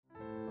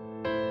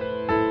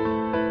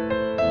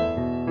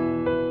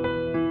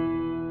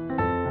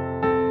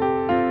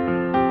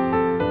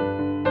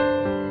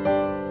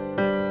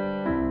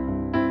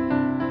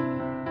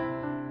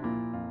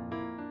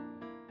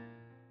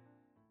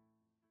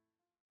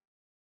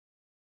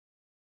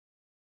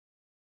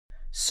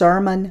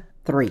Sermon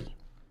 3.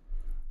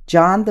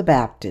 John the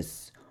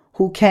Baptist,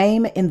 who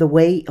came in the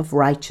way of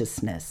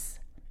righteousness.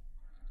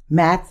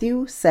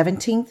 Matthew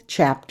 17th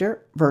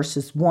chapter,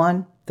 verses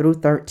 1 through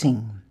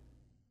 13.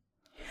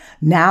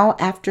 Now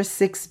after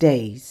 6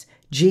 days,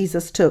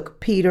 Jesus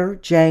took Peter,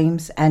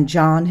 James, and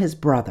John his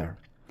brother,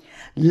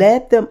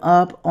 led them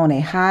up on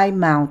a high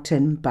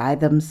mountain by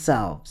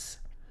themselves,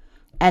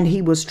 and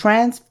he was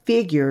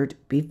transfigured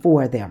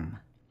before them.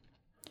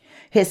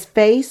 His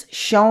face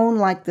shone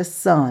like the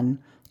sun,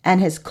 and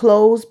his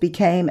clothes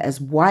became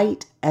as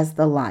white as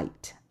the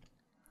light.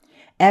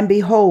 And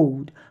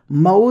behold,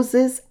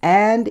 Moses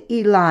and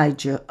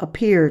Elijah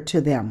appeared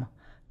to them,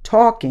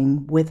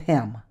 talking with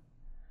him.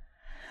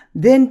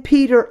 Then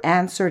Peter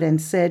answered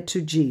and said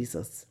to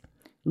Jesus,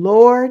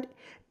 "Lord,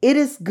 it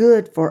is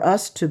good for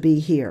us to be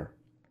here.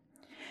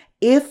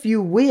 If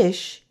you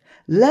wish,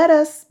 let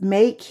us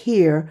make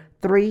here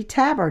 3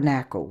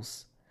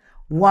 tabernacles,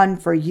 one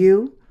for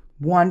you,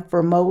 one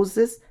for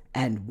Moses,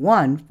 and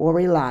one for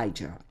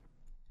Elijah."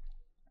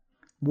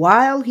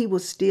 While he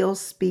was still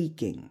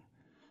speaking,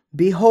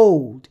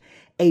 behold,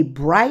 a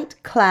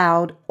bright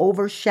cloud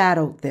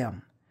overshadowed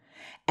them,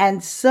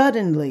 and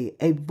suddenly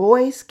a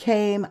voice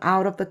came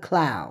out of the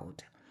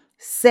cloud,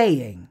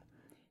 saying,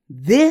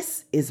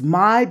 "This is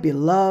my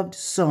beloved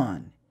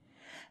Son,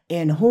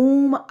 in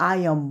whom I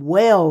am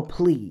well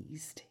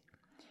pleased.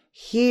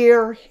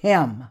 Hear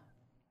him."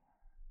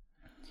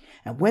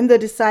 And when the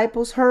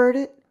disciples heard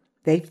it,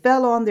 they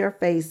fell on their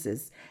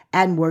faces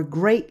and were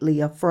greatly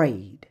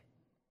afraid.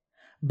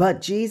 But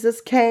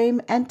Jesus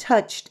came and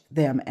touched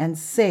them and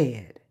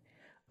said,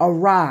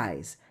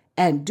 "Arise,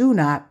 and do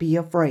not be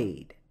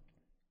afraid."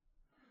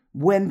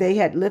 When they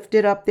had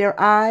lifted up their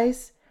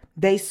eyes,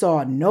 they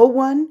saw no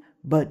one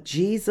but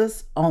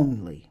Jesus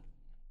only.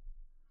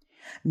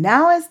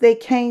 Now as they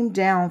came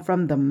down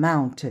from the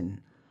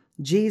mountain,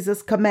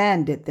 Jesus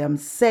commanded them,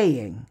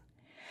 saying,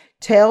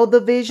 "Tell the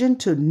vision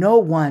to no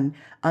one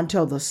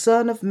until the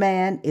Son of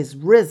Man is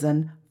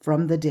risen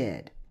from the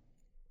dead."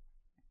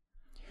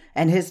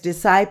 And his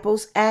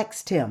disciples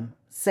asked him,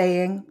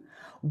 saying,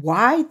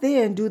 "Why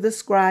then do the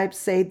scribes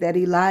say that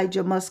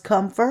Elijah must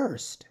come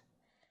first?"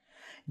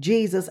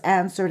 Jesus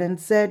answered and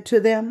said to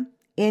them,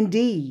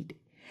 "Indeed,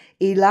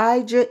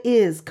 Elijah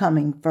is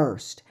coming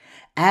first,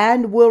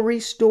 and will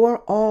restore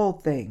all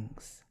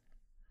things.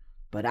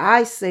 But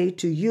I say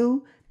to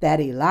you that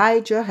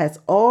Elijah has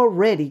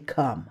already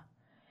come,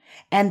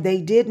 and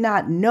they did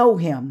not know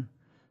him,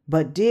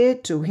 but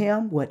did to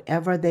him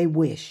whatever they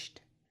wished.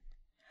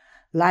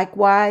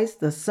 Likewise,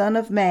 the Son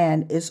of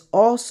Man is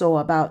also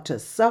about to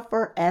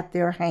suffer at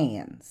their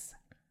hands."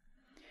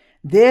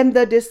 Then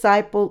the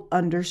disciple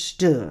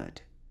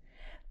understood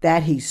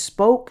that he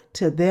spoke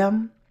to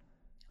them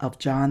of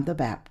John the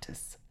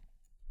Baptist.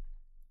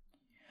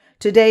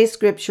 Today's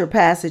scripture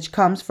passage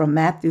comes from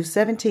Matthew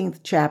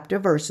 17th chapter,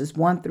 verses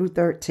 1 through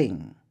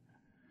 13.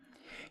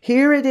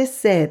 Here it is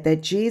said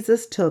that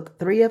Jesus took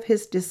 3 of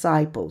his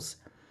disciples,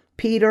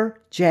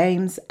 Peter,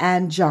 James,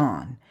 and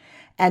John,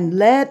 and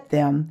led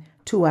them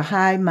to a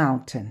high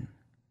mountain.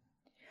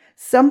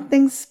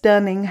 Something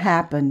stunning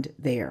happened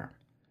there.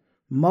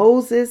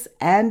 Moses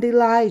and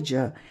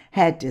Elijah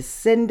had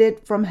descended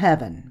from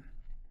heaven,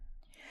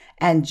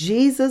 and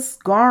Jesus'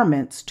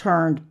 garments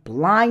turned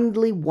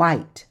blindly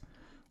white,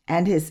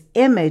 and his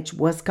image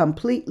was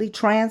completely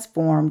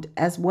transformed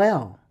as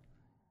well.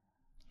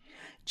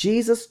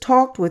 Jesus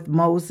talked with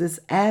Moses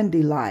and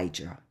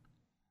Elijah.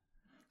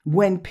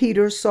 When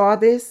Peter saw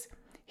this,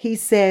 he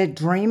said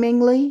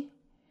dreamingly,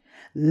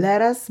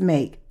 "Let us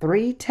make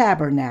 3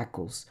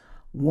 tabernacles,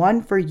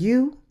 one for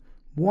you,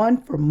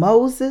 one for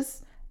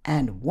Moses,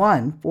 and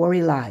one for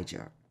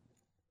Elijah."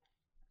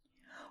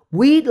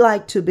 We'd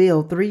like to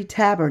build 3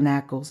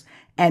 tabernacles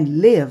and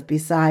live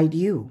beside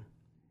you.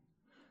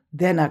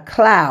 Then a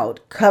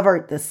cloud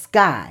covered the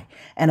sky,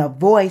 and a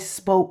voice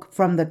spoke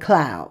from the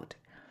cloud,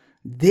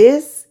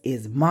 "This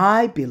is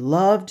my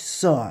beloved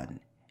Son,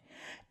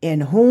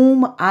 in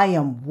whom I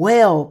am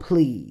well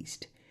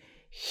pleased.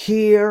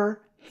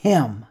 Hear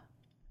him."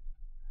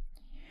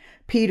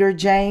 Peter,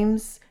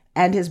 James,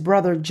 and his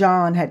brother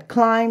John had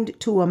climbed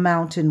to a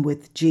mountain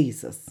with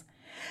Jesus,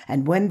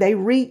 and when they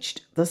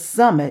reached the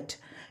summit,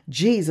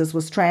 Jesus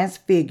was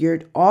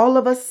transfigured all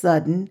of a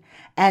sudden,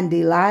 and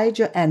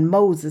Elijah and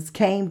Moses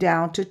came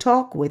down to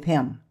talk with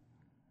him.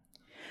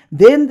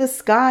 Then the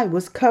sky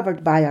was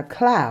covered by a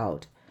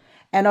cloud,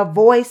 and a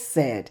voice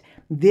said,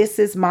 "This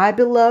is my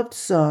beloved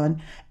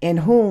Son, in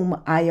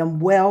whom I am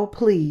well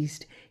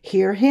pleased.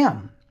 Hear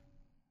him."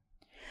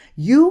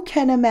 You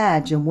can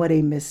imagine what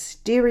a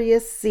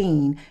mysterious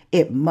scene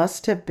it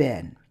must have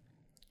been.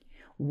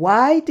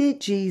 Why did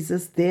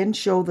Jesus then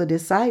show the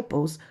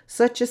disciples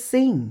such a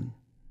scene?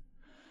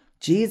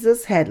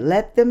 Jesus had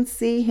let them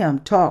see him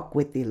talk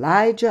with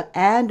Elijah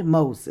and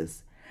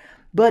Moses.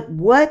 But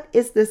what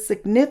is the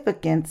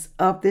significance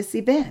of this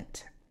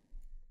event?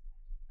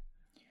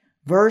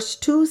 Verse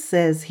 2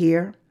 says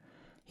here,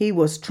 "He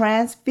was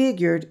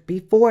transfigured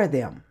before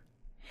them.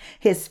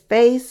 His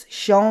face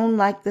shone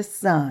like the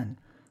sun,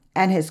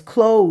 and his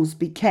clothes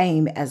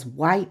became as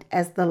white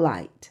as the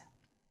light.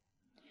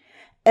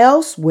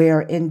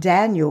 Elsewhere in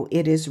Daniel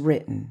it is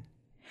written,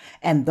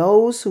 "And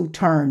those who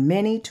turn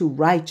many to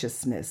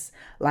righteousness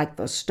like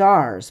the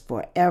stars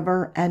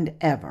forever and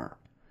ever."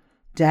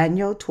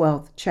 Daniel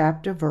 12th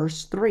chapter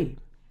verse 3.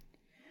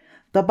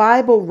 The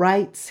Bible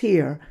writes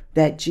here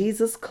that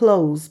Jesus'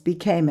 clothes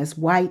became as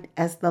white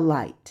as the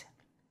light.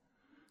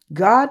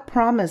 God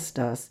promised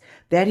us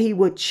that he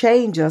would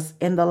change us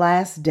in the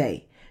last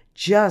day,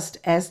 just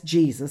as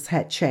Jesus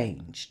had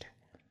changed.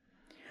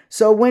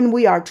 So when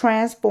we are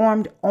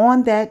transformed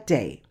on that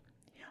day,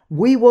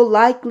 we will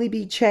likely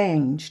be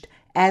changed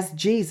as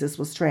Jesus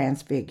was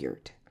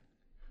transfigured.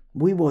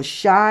 We will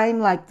shine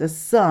like the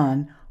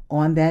sun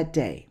on that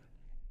day.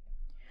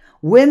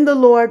 When the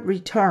Lord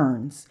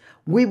returns,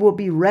 we will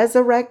be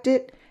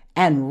resurrected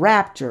and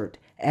raptured,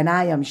 and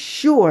I am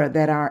sure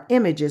that our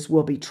images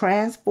will be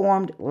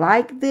transformed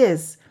like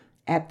this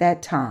at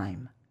that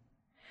time.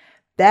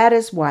 That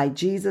is why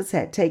Jesus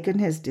had taken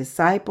his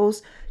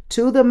disciples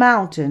to the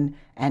mountain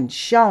and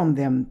shown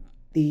them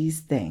these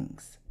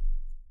things.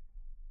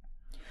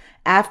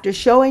 After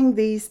showing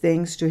these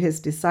things to his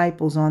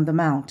disciples on the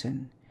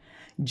mountain,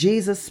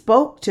 Jesus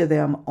spoke to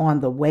them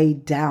on the way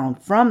down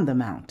from the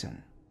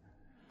mountain.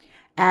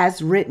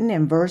 As written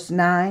in verse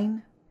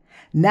 9,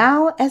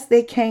 "Now as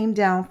they came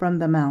down from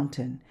the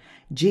mountain,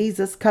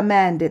 Jesus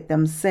commanded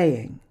them,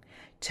 saying,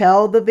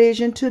 'Tell the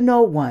vision to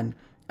no one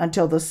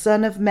until the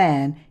Son of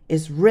Man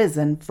is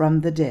risen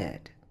from the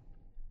dead.'"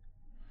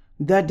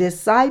 The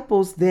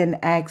disciples then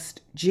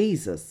asked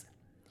Jesus,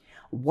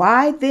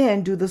 "Why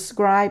then do the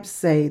scribes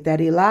say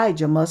that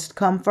Elijah must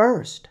come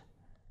first?"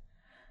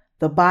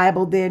 The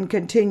Bible then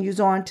continues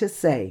on to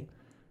say,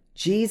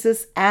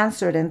 Jesus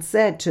answered and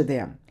said to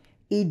them,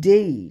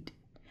 "Indeed,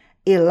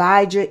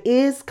 Elijah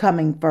is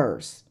coming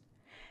first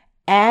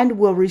and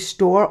will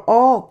restore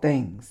all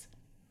things.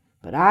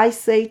 But I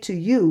say to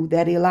you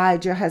that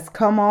Elijah has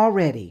come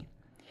already,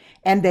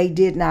 and they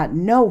did not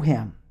know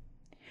him,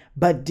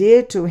 but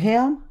did to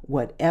him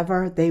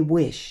whatever they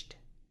wished.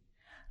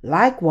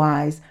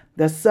 Likewise,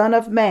 the Son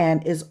of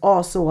Man is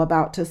also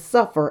about to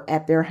suffer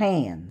at their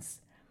hands."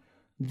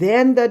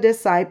 Then the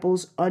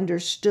disciples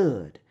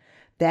understood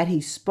that he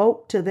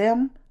spoke to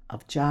them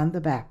of John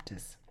the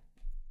Baptist.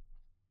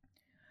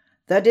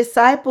 The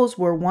disciples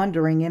were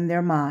wondering in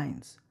their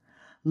minds,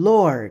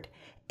 "Lord,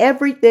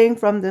 everything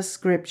from the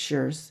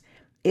scriptures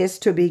is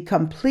to be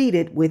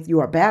completed with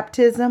your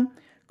baptism,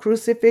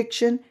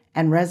 crucifixion,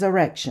 and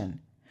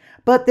resurrection.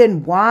 But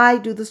then why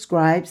do the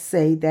scribes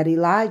say that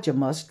Elijah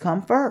must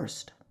come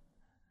first?"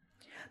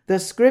 The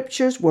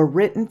scriptures were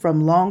written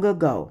from long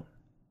ago,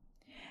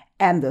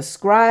 and the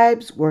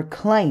scribes were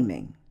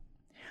claiming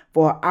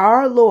for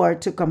our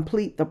Lord to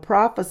complete the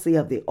prophecy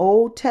of the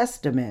Old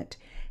Testament,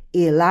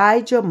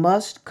 Elijah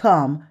must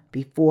come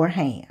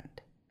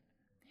beforehand.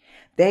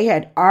 They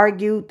had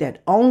argued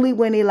that only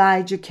when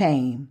Elijah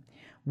came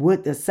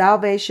would the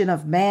salvation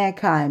of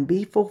mankind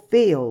be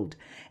fulfilled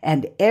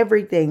and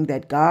everything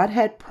that God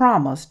had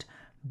promised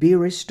be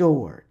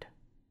restored.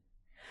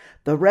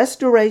 The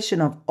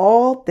restoration of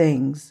all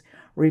things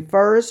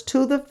refers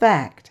to the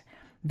fact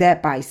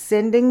that by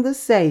sending the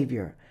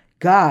Savior,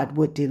 God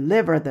would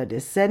deliver the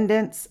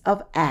descendants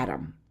of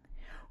Adam,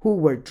 who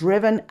were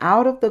driven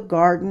out of the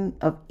Garden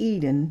of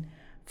Eden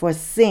for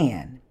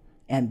sin,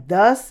 and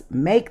thus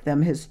make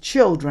them his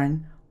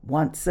children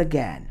once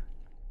again.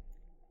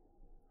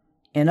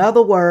 In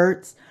other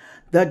words,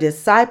 the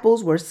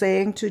disciples were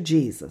saying to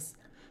Jesus,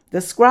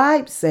 "The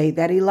scribes say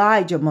that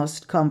Elijah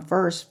must come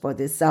first for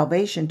this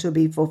salvation to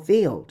be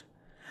fulfilled,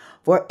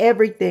 for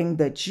everything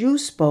that you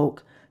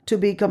spoke to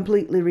be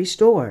completely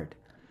restored,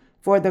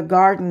 for the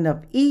Garden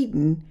of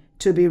Eden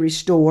to be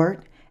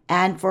restored,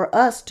 and for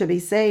us to be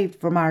saved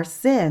from our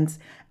sins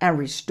and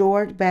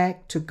restored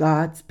back to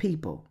God's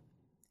people.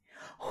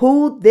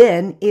 Who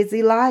then is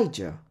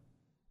Elijah?"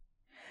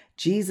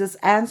 Jesus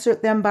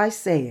answered them by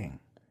saying,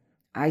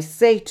 "I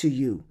say to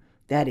you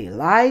that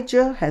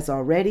Elijah has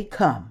already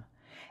come,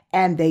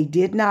 and they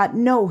did not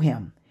know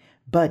him,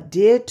 but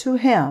did to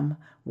him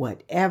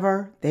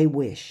whatever they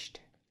wished."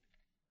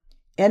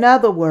 In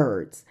other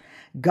words,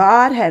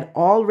 God had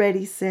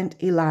already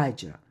sent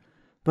Elijah,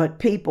 but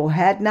people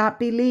had not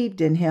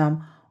believed in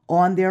him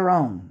on their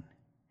own.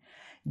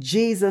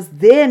 Jesus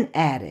then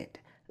added,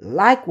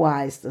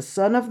 "Likewise, the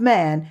Son of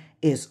Man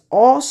is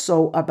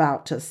also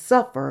about to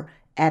suffer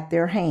at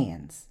their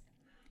hands,"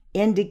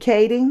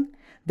 indicating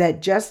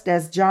that just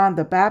as John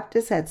the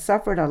Baptist had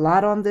suffered a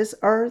lot on this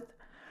earth,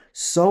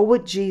 so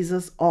would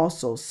Jesus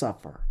also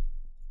suffer.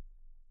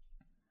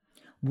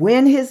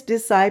 When his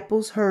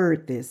disciples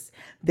heard this,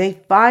 they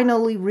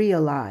finally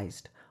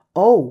realized,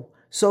 "Oh,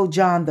 so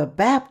John the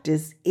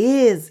Baptist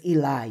is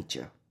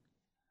Elijah."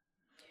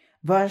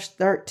 Verse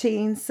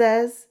 13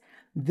 says,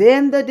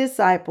 "Then the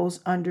disciples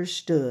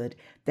understood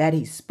that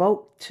he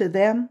spoke to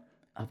them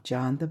of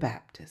John the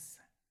Baptist."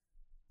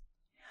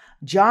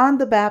 John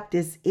the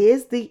Baptist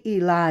is the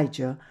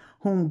Elijah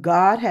whom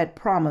God had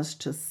promised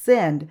to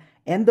send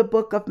in the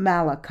book of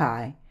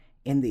Malachi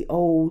in the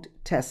Old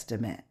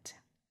Testament.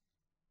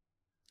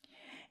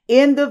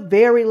 In the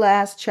very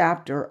last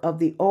chapter of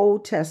the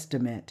Old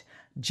Testament,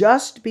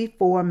 just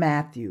before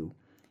Matthew,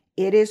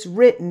 it is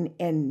written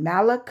in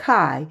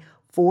Malachi,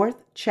 4th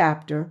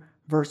chapter,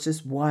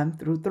 verses 1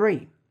 through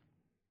 3.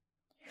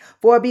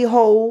 For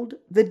behold,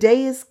 the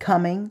day is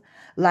coming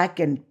like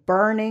a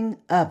burning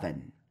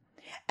oven,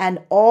 and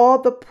all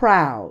the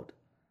proud,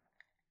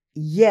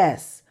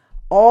 yes,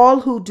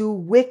 all who do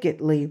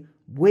wickedly,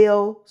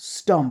 will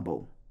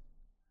stumble.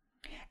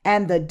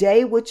 And the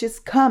day which is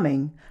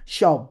coming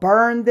shall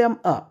burn them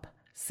up,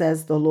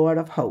 says the Lord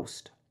of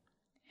hosts.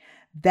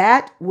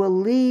 That will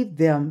leave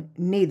them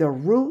neither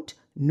root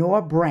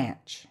nor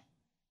branch.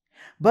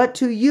 But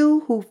to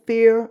you who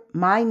fear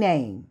my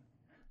name,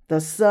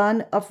 the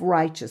Son of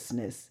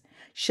Righteousness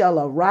shall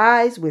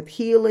arise with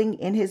healing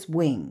in his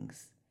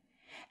wings,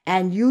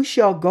 and you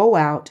shall go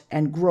out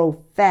and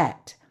grow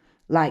fat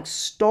like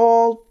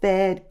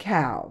stall-fed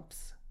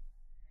calves.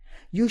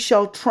 You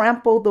shall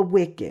trample the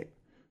wicked,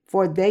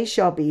 for they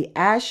shall be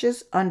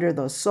ashes under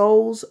the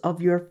soles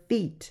of your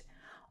feet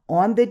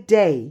on the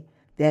day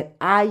that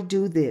I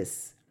do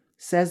this,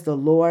 says the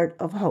Lord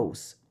of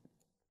hosts.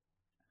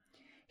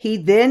 He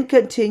then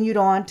continued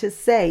on to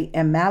say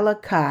in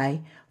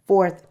Malachi,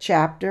 4th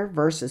chapter,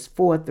 verses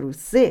 4 through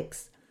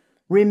 6,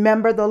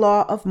 remember the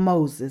law of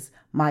Moses,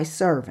 my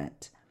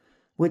servant,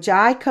 which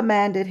I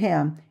commanded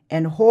him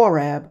in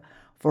Horeb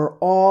for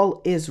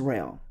all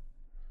Israel,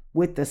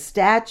 with the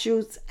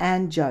statutes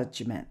and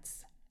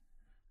judgments.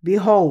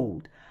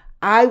 Behold,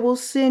 I will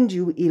send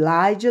you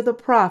Elijah the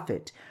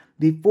prophet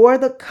before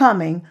the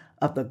coming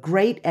of the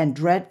great and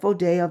dreadful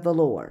day of the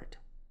Lord.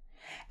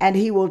 And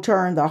he will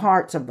turn the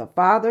hearts of the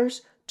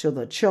fathers to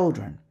the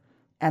children,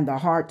 and the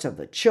hearts of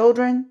the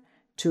children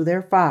to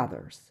their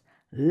fathers,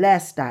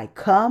 lest I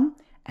come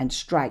and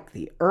strike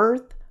the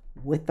earth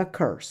with a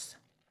curse.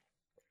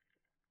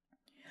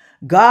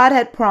 God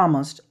had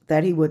promised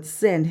that he would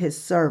send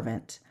his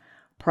servant,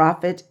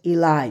 Prophet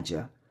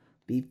Elijah,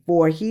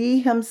 before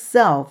he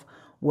himself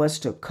was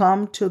to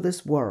come to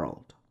this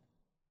world.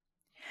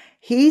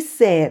 He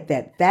said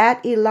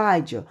that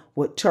Elijah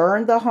would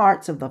turn the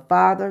hearts of the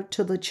father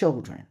to the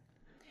children,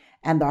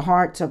 and the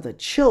hearts of the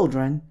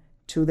children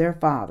to their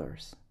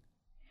fathers.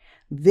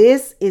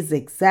 This is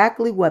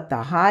exactly what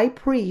the high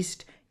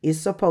priest is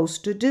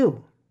supposed to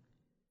do.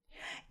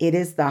 It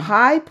is the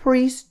high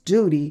priest's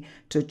duty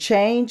to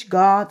change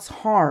God's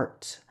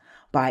heart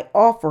by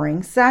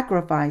offering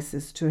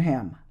sacrifices to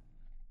him.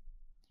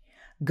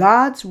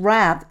 God's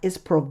wrath is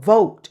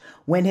provoked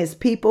when his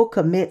people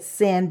commit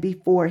sin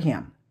before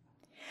him.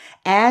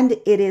 And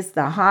it is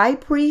the high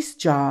priest's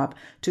job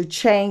to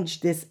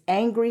change this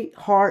angry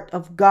heart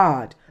of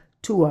God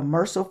to a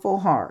merciful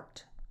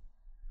heart.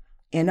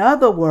 In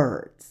other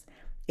words,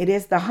 it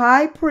is the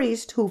high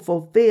priest who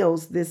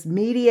fulfills this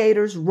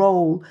mediator's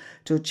role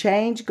to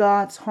change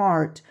God's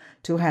heart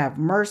to have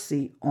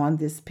mercy on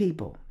this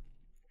people.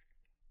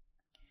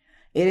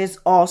 It is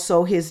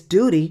also his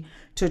duty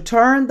to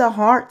turn the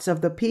hearts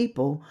of the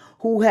people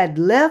who had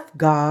left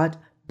God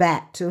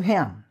back to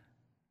him.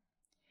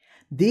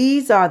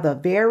 These are the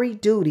very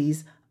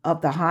duties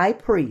of the high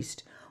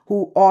priest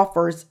who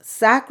offers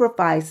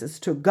sacrifices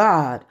to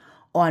God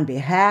on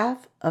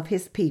behalf of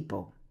his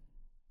people.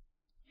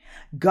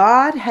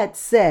 God had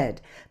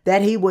said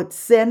that he would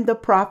send the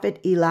prophet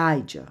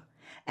Elijah,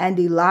 and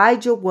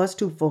Elijah was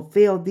to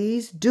fulfill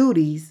these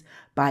duties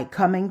by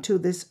coming to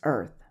this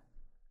earth.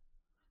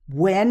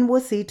 When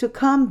was he to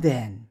come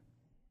then?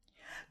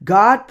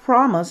 God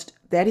promised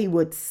that he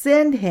would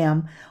send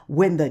him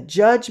when the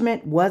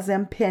judgment was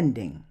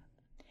impending.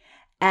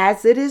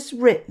 As it is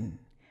written,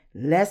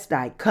 lest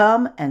I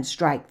come and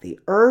strike the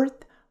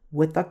earth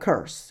with a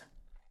curse.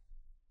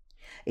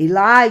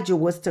 Elijah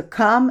was to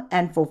come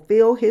and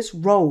fulfill his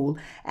role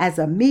as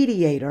a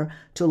mediator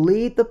to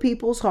lead the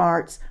people's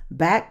hearts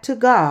back to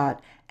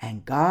God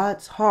and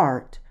God's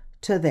heart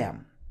to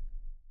them.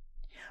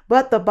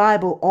 But the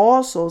Bible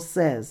also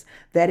says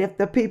that if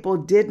the people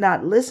did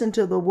not listen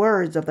to the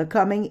words of the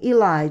coming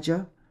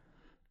Elijah,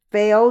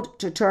 failed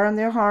to turn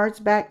their hearts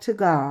back to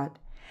God,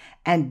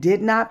 and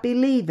did not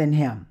believe in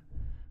him,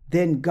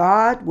 then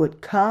God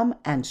would come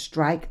and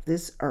strike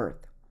this earth.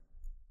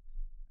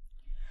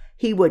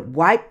 He would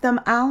wipe them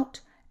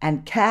out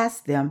and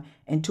cast them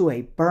into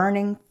a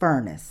burning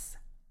furnace.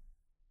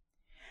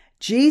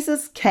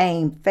 Jesus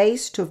came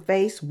face to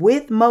face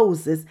with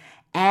Moses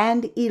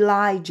and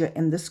Elijah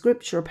in the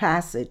scripture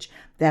passage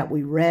that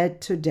we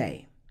read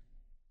today.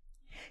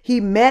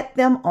 He met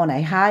them on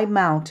a high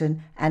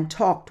mountain and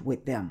talked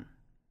with them.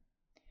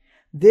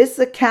 This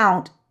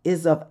account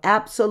is of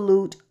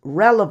absolute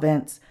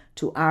relevance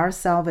to our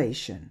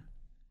salvation.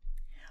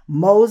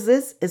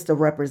 Moses is the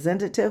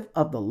representative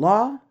of the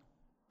law.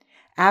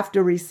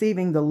 After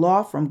receiving the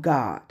law from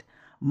God,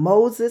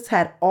 Moses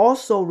had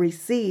also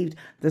received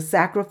the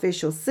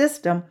sacrificial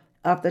system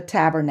of the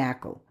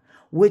tabernacle,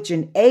 which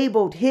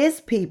enabled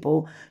his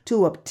people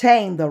to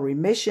obtain the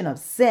remission of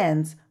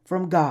sins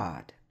from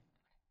God.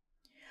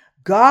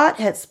 God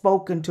had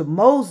spoken to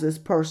Moses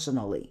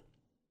personally.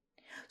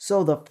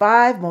 So the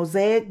 5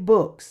 Mosaic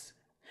books,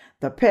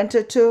 the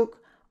Pentateuch,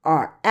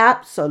 are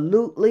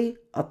absolutely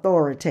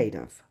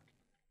authoritative.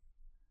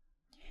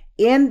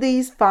 In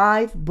these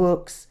 5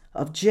 books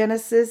of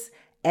Genesis,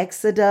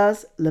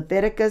 Exodus,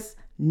 Leviticus,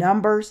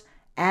 Numbers,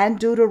 and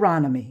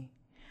Deuteronomy,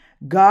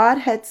 God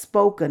had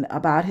spoken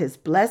about his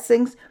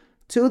blessings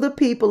to the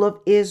people of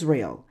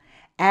Israel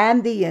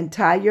and the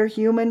entire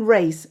human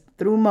race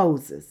through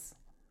Moses.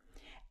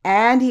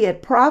 And he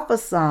had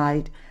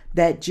prophesied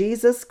that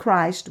Jesus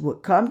Christ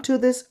would come to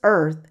this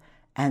earth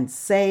and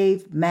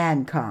save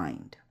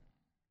mankind.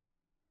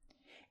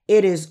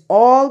 It is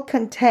all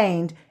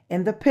contained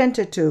in the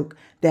Pentateuch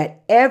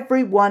that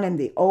everyone in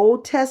the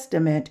Old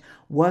Testament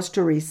was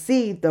to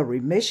receive the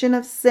remission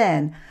of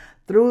sin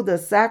through the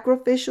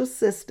sacrificial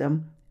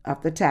system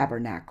of the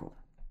tabernacle.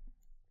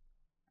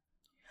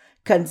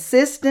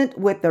 Consistent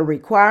with the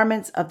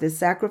requirements of the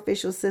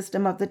sacrificial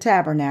system of the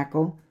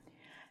tabernacle,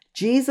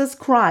 Jesus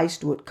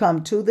Christ would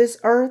come to this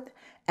earth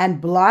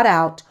and blot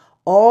out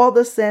all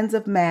the sins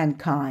of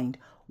mankind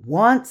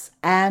once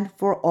and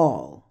for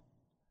all.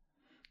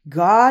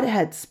 God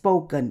had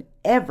spoken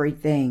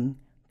everything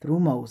through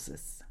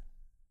Moses.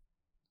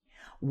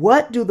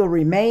 What do the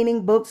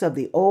remaining books of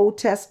the Old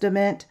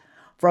Testament,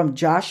 from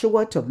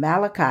Joshua to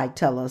Malachi,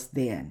 tell us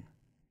then?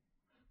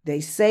 They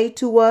say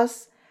to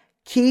us,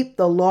 keep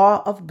the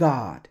law of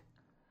God.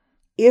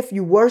 If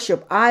you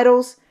worship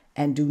idols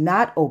and do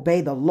not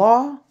obey the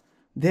law,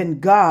 then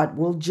God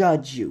will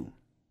judge you.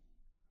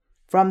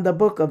 From the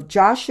book of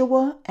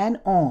Joshua and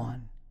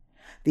on,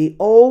 the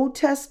Old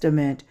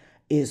Testament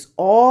is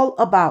all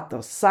about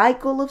the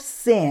cycle of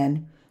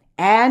sin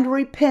and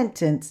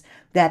repentance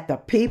that the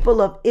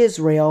people of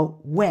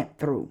Israel went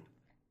through,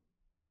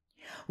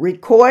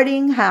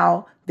 recording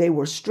how they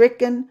were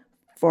stricken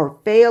for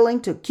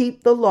failing to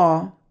keep the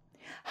law,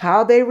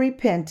 how they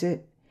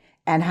repented,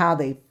 and how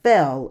they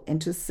fell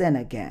into sin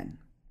again.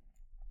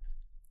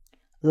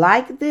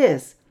 Like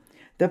this,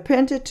 the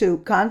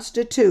Pentateuch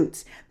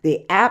constitutes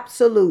the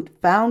absolute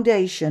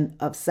foundation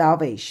of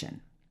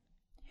salvation.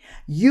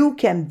 You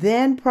can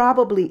then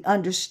probably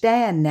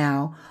understand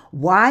now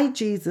why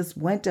Jesus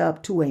went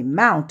up to a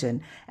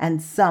mountain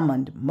and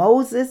summoned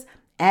Moses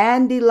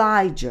and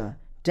Elijah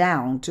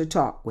down to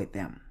talk with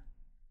them.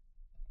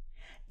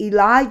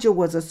 Elijah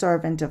was a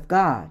servant of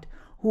God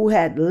who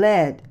had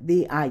led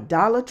the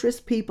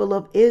idolatrous people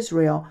of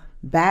Israel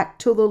back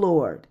to the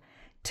Lord,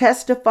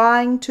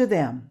 testifying to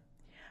them,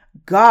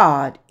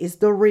 God is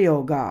the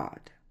real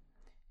God.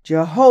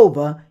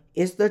 Jehovah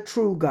is the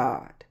true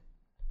God.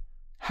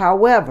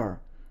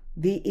 However,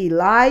 the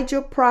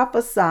Elijah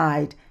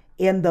prophesied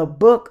in the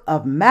book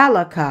of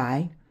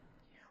Malachi,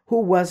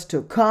 who was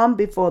to come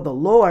before the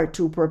Lord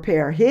to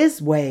prepare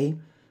his way,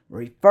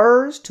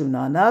 refers to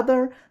none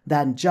other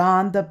than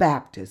John the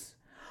Baptist,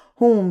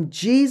 whom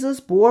Jesus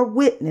bore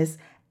witness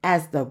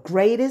as the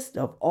greatest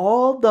of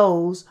all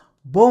those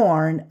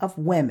born of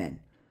women.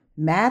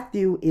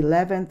 Matthew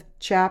 11th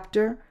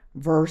chapter,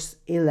 verse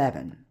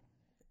 11.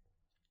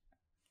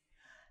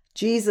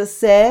 Jesus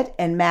said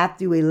in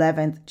Matthew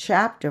 11th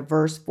chapter,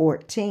 verse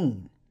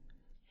 14,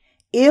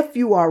 if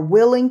you are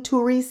willing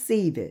to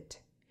receive it,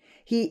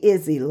 he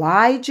is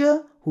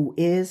Elijah who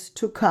is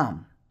to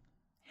come.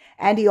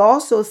 And he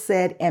also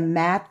said in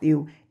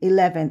Matthew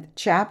 11th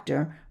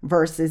chapter,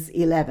 verses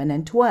 11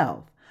 and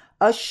 12,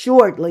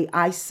 assuredly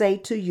I say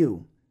to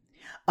you,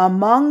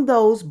 among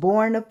those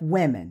born of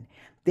women,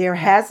 there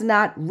has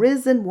not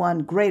risen one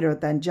greater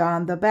than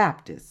John the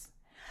Baptist.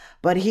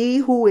 But he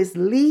who is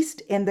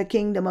least in the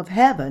kingdom of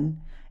heaven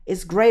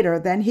is greater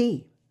than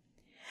he.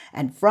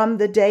 And from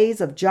the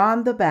days of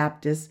John the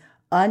Baptist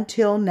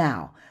until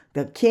now,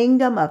 the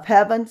kingdom of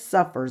heaven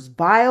suffers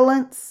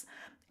violence,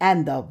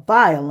 and the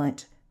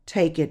violent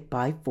take it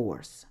by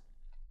force.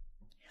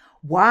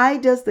 Why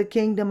does the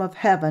kingdom of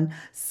heaven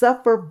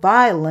suffer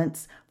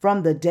violence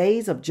from the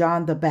days of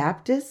John the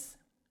Baptist?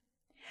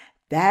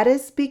 That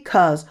is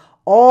because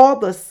all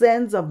the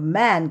sins of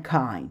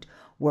mankind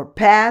were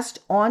passed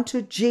on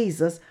to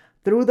Jesus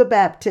through the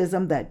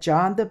baptism that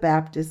John the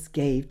Baptist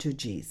gave to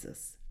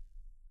Jesus.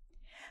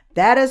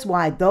 That is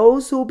why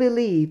those who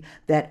believe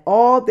that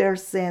all their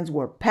sins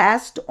were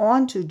passed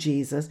on to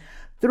Jesus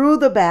through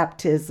the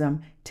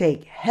baptism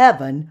take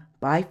heaven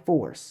by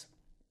force.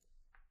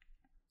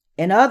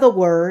 In other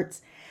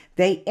words,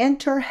 they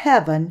enter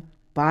heaven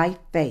by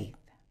faith.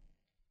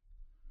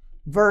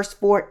 Verse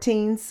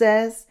 14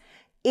 says,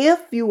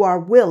 if you are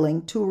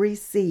willing to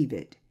receive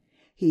it,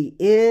 he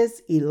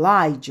is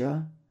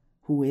Elijah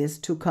who is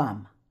to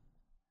come.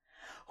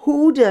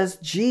 Who does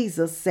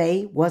Jesus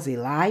say was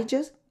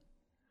Elijah?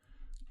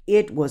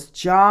 It was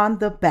John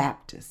the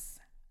Baptist.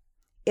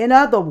 In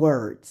other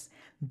words,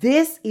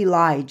 this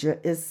Elijah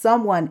is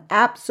someone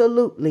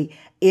absolutely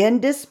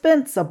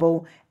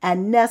indispensable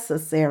and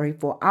necessary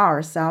for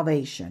our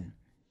salvation.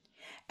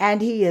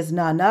 And he is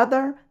none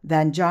other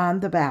than John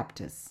the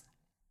Baptist.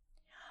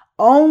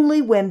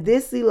 Only when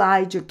this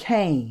Elijah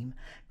came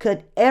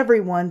could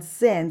everyone's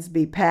sins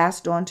be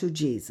passed on to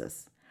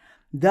Jesus,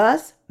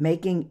 thus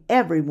making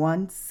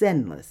everyone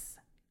sinless.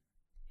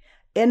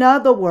 In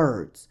other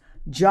words,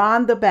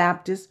 John the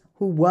Baptist,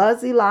 who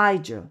was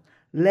Elijah,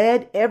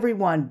 led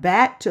everyone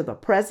back to the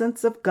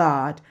presence of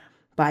God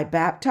by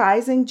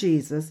baptizing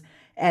Jesus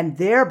and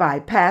thereby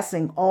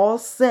passing all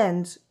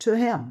sins to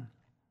him.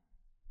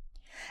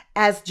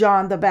 As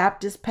John the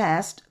Baptist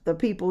passed the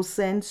people's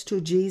sins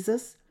to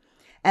Jesus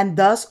and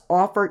thus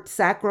offered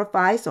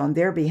sacrifice on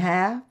their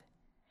behalf,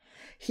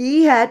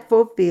 he had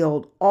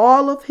fulfilled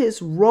all of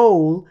his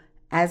role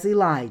as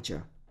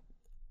Elijah.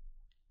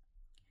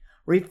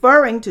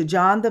 Referring to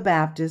John the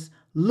Baptist,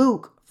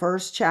 Luke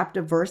 1st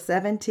chapter verse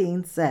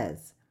 17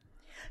 says,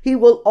 "He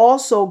will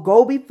also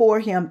go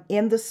before him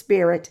in the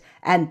spirit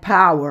and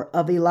power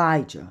of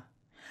Elijah,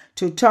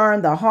 to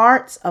turn the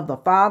hearts of the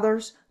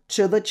fathers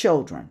to the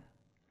children,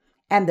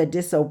 and the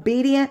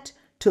disobedient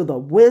to the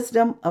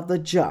wisdom of the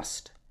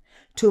just,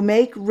 to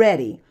make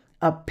ready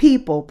a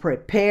people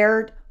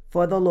prepared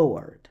for the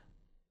Lord."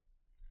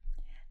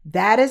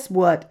 That is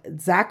what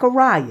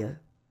Zechariah,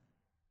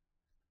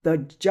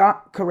 That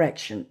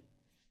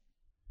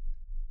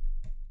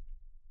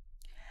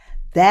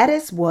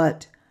is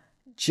what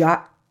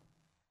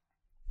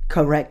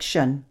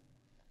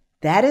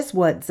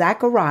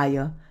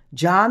Zechariah,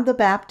 John the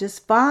Baptist's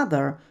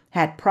father,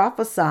 had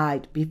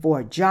prophesied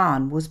before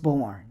John was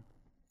born.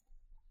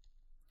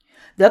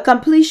 The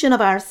completion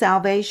of our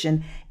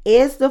salvation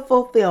is the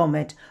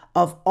fulfillment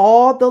of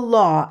all the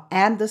law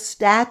and the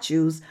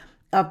statutes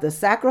of the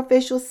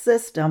sacrificial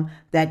system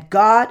that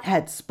God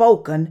had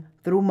spoken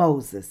through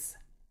Moses.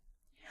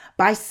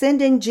 By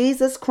sending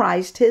Jesus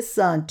Christ, his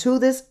Son, to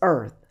this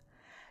earth,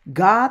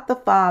 God the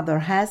Father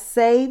has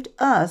saved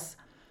us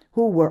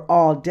who were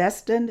all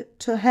destined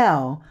to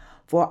hell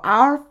for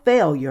our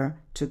failure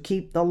to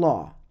keep the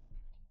law.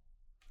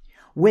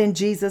 When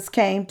Jesus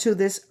came to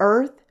this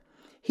earth,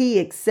 he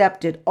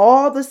accepted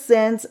all the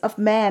sins of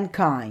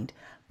mankind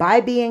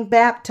by being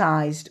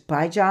baptized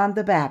by John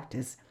the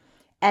Baptist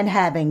and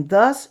having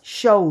thus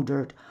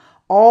shouldered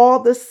all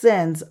the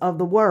sins of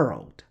the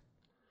world.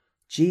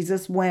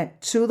 Jesus went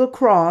to the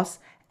cross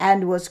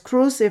and was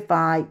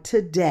crucified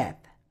to death,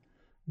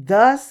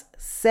 thus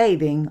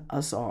saving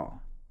us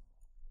all.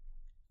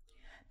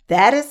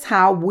 That is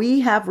how we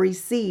have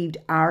received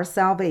our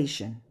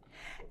salvation,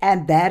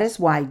 and that is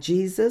why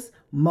Jesus,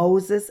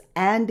 Moses,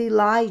 and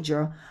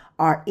Elijah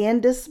are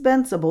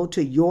indispensable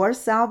to your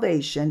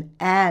salvation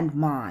and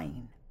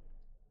mine.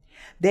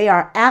 They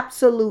are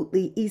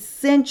absolutely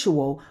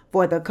essential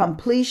for the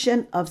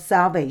completion of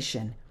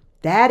salvation,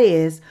 that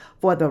is,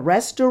 for the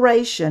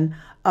restoration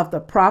of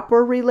the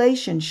proper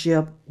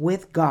relationship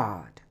with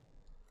God.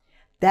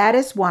 That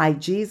is why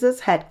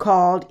Jesus had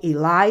called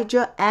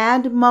Elijah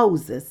and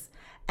Moses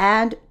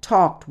and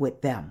talked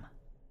with them.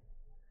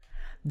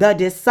 The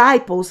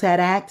disciples had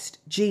asked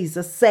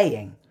Jesus,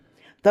 saying,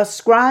 "The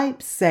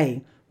scribes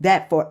say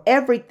that for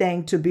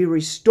everything to be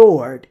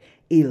restored,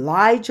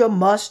 Elijah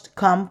must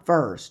come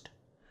first.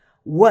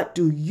 What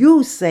do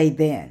you say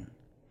then?"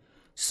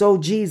 So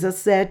Jesus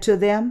said to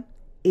them,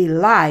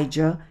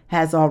 "Elijah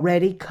has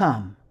already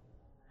come."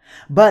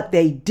 But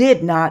they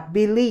did not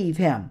believe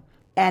him,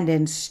 and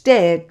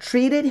instead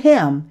treated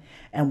him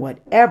in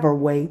whatever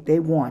way they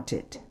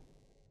wanted.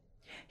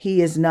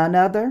 He is none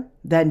other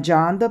than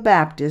John the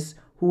Baptist,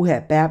 who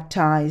had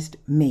baptized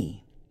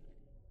me.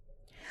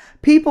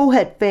 People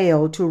had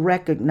failed to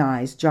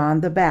recognize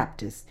John the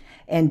Baptist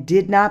and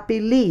did not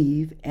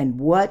believe in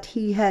what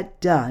he had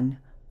done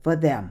for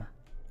them.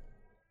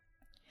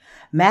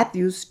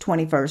 Matthew's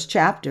 21st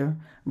chapter,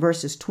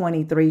 verses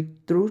 23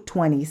 through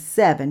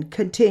 27,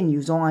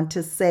 continues on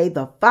to say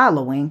the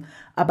following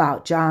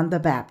about John the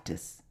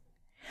Baptist.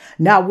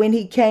 "Now when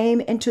he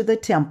came into the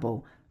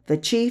temple, the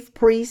chief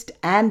priest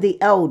and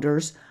the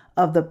elders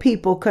of the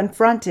people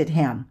confronted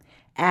him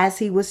as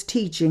he was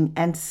teaching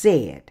and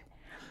said,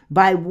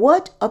 'By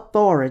what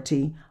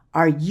authority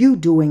are you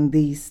doing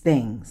these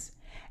things?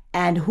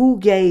 And who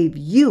gave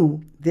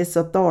you this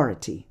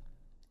authority?'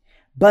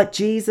 But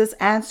Jesus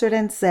answered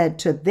and said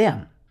to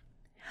them,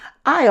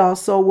 'I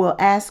also will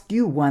ask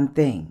you one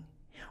thing,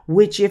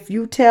 which if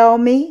you tell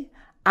me,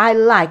 I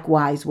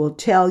likewise will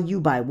tell you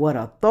by what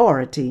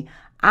authority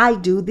I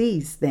do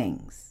these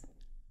things.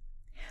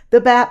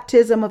 The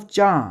baptism of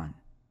John,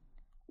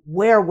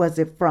 where was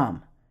it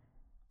from?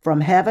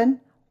 From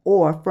heaven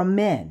or from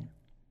men?'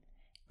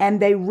 And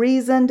they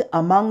reasoned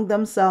among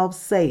themselves,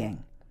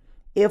 saying,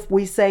 'If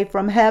we say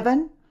from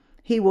heaven,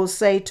 he will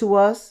say to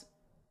us,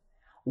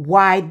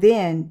 why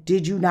then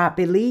did you not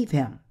believe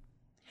him?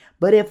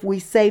 But if we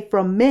say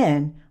from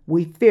men,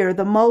 we fear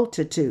the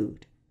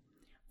multitude,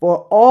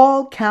 for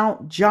all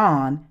count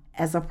John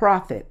as a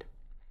prophet.'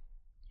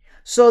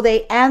 So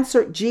they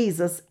answered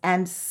Jesus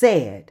and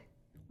said,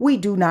 'We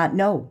do not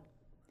know.'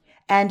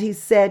 And he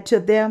said to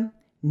them,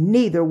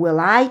 'Neither will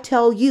I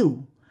tell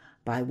you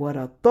by what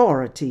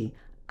authority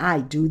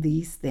I do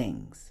these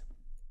things.'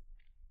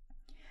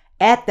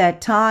 At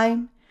that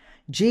time,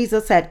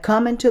 Jesus had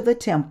come into the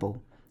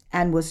temple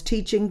and was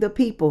teaching the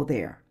people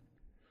there.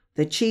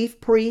 The chief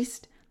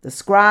priests, the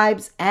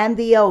scribes, and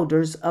the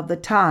elders of the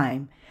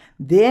time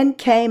then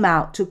came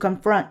out to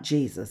confront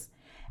Jesus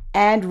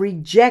and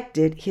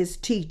rejected his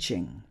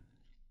teaching.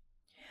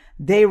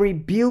 They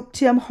rebuked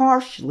him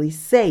harshly,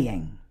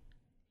 saying,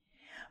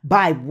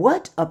 "By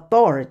what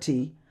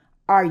authority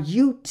are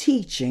you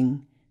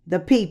teaching the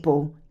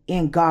people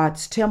in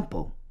God's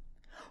temple?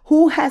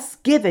 Who has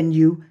given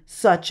you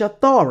such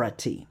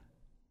authority?"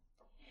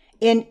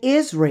 In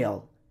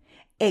Israel,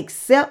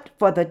 except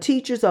for the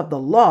teachers of the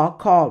law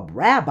called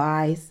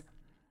rabbis,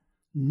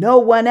 no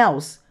one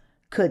else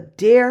could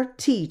dare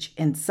teach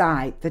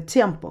inside the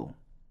temple.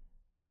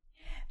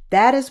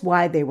 That is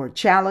why they were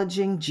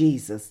challenging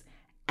Jesus,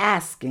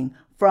 asking,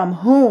 "From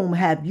whom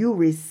have you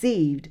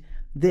received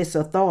this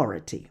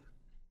authority?"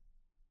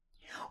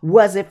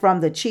 Was it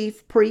from the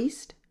chief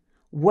priest?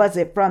 Was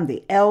it from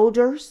the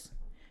elders?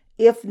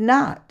 If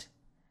not,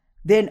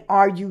 then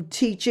are you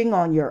teaching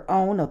on your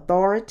own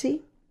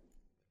authority?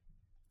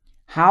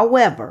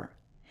 However,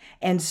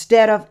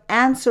 instead of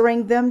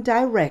answering them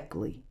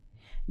directly,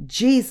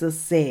 Jesus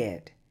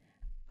said,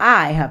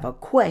 "I have a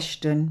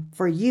question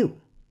for you.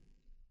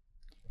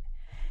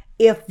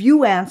 If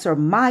you answer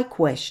my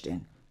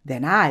question,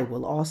 then I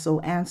will also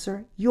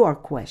answer your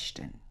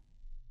question."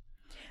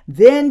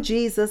 Then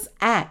Jesus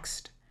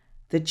asked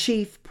the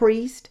chief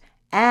priest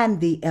and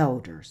the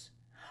elders,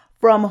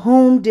 "From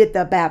whom did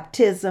the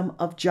baptism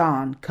of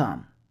John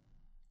come?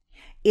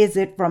 Is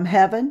it from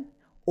heaven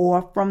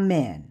or from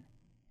men?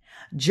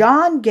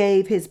 John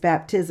gave his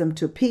baptism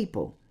to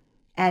people,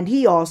 and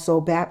he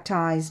also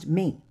baptized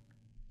me.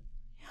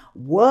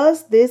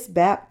 Was this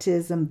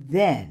baptism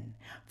then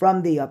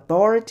from the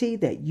authority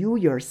that you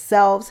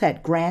yourselves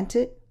had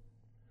granted?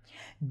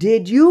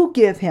 Did you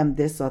give him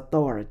this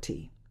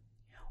authority,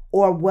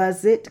 or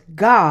was it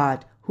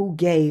God who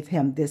gave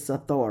him this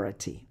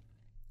authority?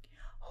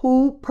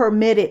 Who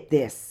permitted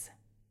this?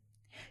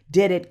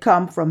 Did it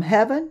come from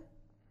heaven,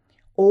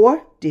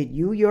 or did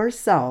you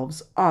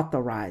yourselves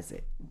authorize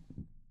it?"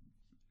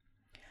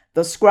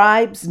 The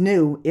scribes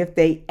knew if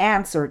they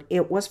answered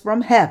it was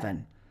from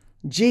heaven,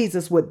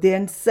 Jesus would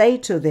then say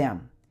to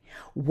them,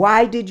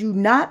 "Why did you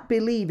not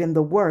believe in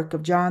the work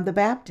of John the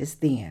Baptist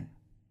then?"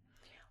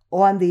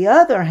 On the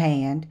other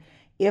hand,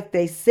 if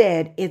they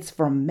said it's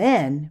from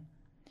men,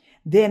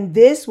 then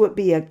this would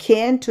be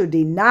akin to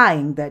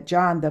denying that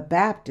John the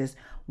Baptist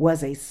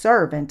was a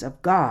servant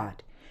of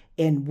God,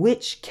 in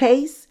which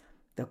case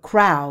the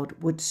crowd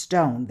would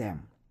stone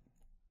them.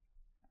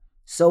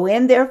 So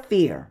in their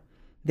fear,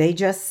 they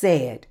just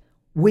said,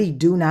 "We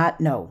do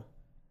not know."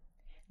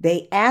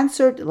 They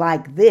answered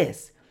like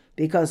this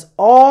because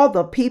all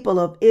the people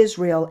of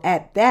Israel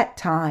at that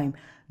time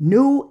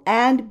knew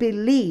and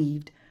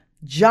believed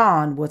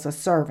John was a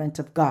servant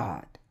of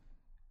God.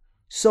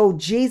 So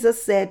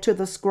Jesus said to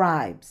the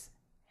scribes,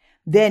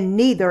 "Then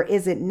neither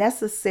is it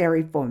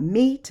necessary for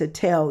me to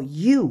tell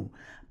you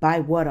by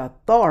what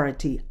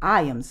authority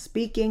I am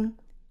speaking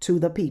to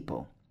the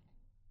people."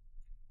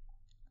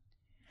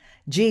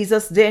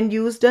 Jesus then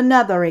used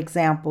another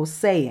example,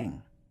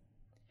 saying,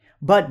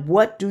 "But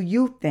what do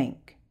you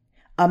think?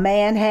 A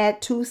man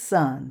had 2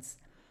 sons,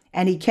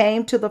 and he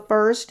came to the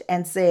first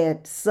and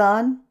said,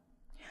 'Son,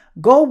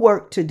 go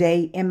work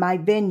today in my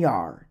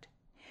vineyard.'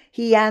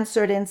 He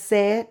answered and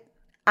said,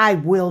 'I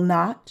will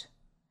not.'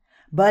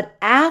 But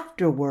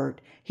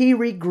afterward he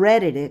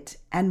regretted it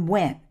and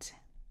went.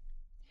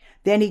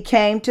 Then he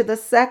came to the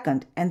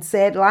second and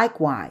said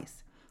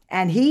likewise.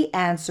 And he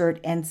answered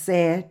and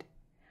said,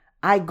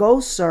 'I go,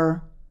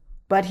 sir,'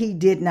 but he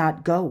did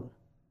not go.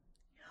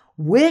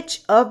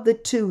 Which of the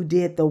 2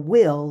 did the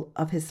will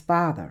of his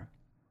father?"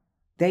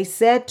 They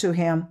said to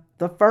him,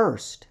 "The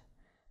first."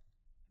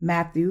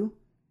 Matthew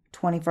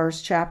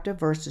 21st chapter,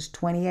 verses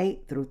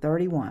 28 through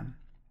 31.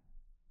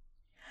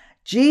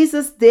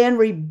 Jesus then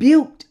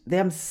rebuked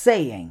them,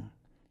 saying,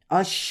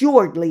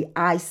 "Assuredly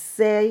I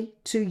say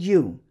to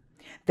you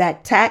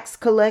that tax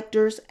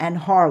collectors and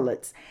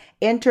harlots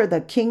enter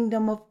the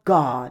kingdom of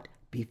God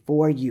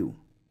before you.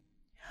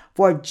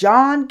 For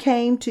John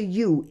came to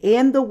you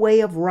in the way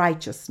of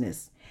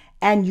righteousness,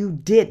 and you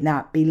did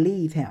not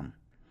believe him.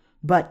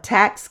 But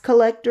tax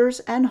collectors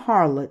and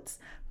harlots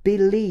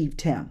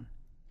believed him.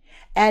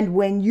 And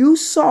when you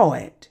saw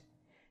it,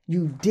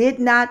 you did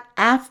not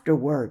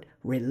afterward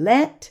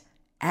relent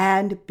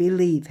and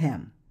believe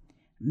him."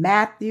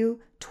 Matthew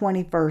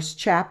 21st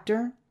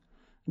chapter,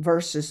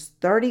 verses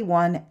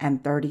 31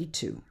 and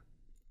 32.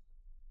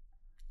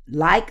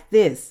 Like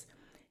this,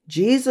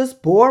 Jesus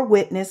bore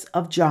witness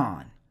of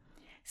John,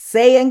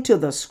 saying to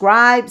the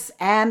scribes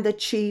and the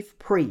chief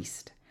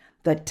priest,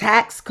 "The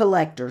tax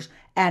collectors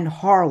and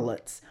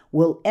harlots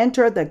will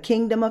enter the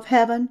kingdom of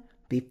heaven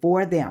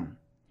before them.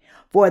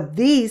 For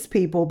these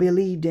people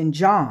believed in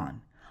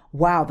John,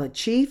 while the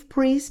chief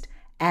priest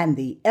and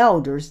the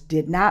elders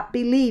did not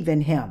believe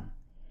in him,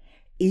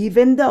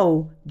 even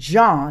though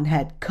John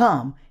had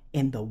come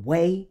in the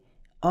way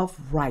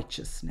of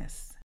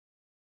righteousness."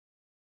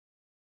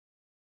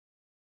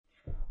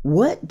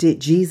 What did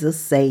Jesus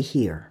say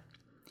here?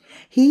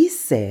 He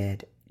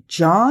said,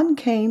 John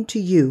came to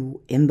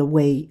you in the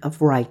way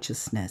of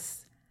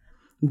righteousness.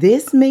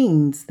 This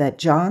means that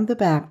John the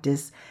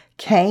Baptist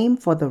came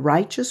for the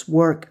righteous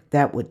work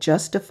that would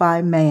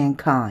justify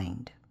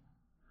mankind.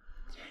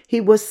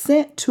 He was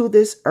sent to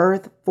this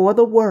earth for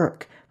the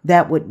work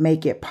that would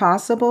make it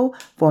possible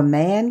for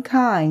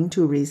mankind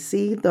to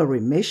receive the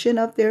remission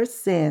of their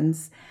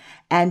sins,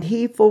 and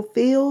he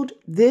fulfilled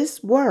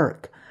this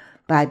work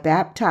by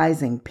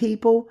baptizing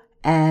people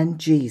and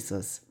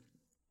Jesus.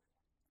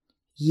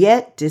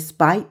 Yet,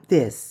 despite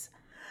this,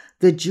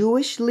 the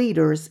Jewish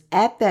leaders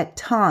at that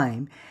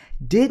time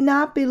did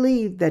not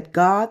believe that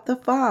God the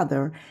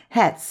Father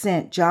had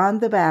sent John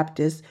the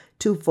Baptist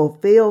to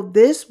fulfill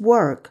this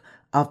work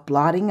of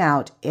blotting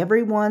out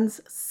everyone's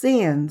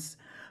sins,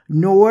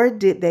 nor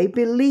did they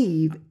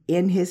believe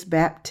in his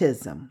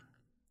baptism.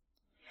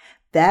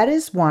 That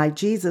is why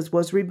Jesus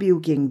was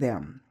rebuking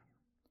them.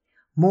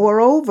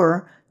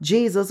 Moreover,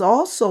 Jesus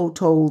also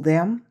told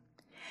them,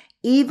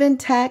 "Even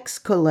tax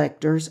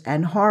collectors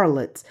and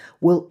harlots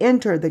will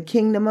enter the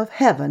kingdom of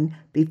heaven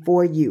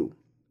before you."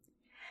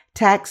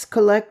 Tax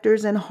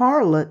collectors and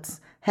harlots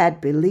had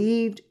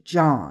believed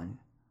John.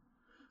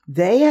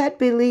 They had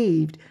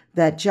believed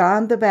that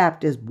John the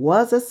Baptist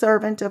was a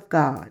servant of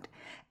God,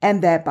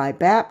 and that by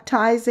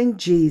baptizing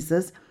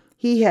Jesus,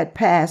 he had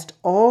passed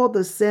all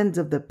the sins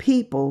of the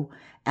people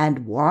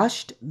and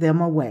washed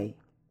them away.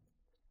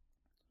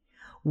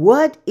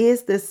 What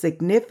is the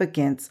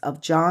significance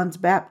of John's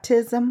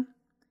baptism?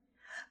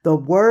 The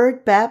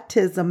word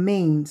baptism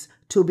means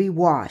to be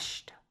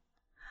washed.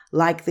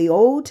 Like the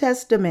Old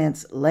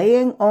Testament's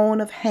laying on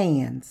of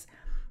hands,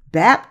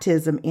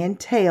 baptism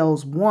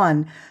entails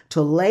one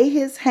to lay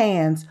his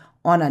hands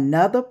on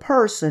another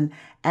person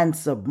and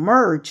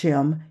submerge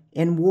him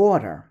in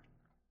water.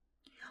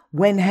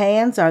 When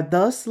hands are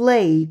thus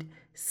laid,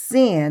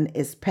 sin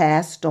is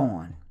passed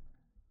on.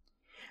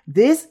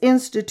 This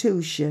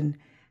institution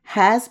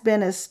has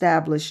been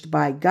established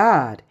by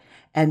God,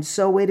 and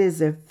so it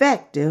is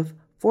effective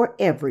for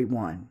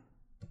everyone.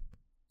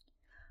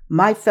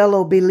 My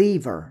fellow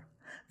believer,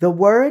 the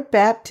word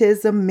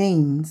baptism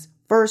means,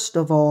 first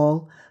of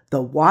all,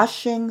 the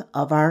washing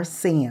of our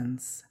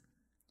sins.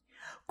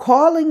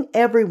 Calling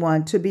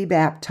everyone to be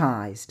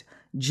baptized,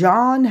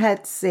 John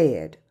had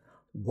said,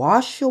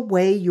 "Wash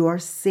away your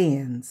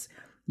sins.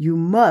 You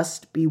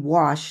must be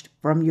washed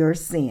from your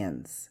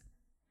sins."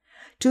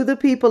 To the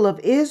people of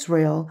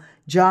Israel,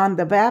 John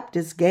the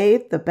Baptist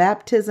gave the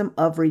baptism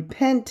of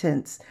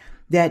repentance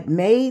that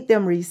made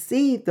them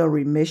receive the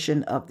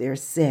remission of their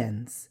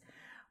sins.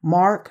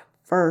 Mark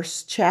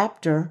 1st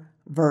chapter,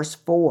 verse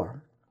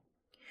 4.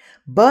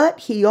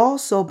 But he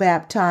also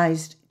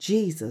baptized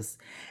Jesus,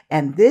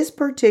 and this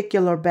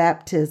particular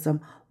baptism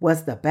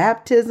was the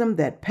baptism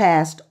that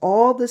passed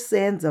all the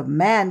sins of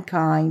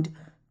mankind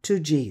to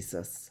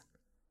Jesus.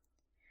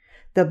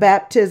 The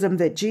baptism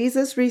that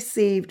Jesus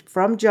received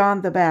from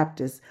John the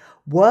Baptist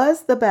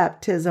was the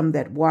baptism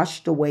that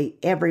washed away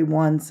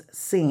everyone's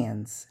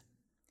sins.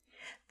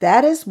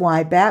 That is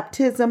why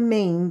baptism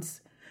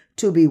means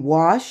to be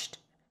washed,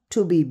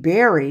 to be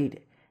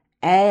buried,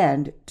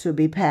 and to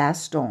be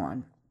passed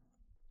on.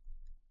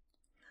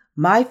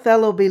 My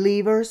fellow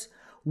believers,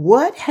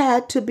 what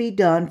had to be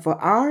done for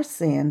our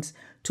sins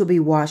to be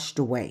washed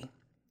away?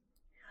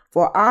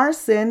 For our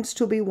sins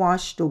to be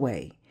washed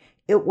away,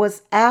 it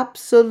was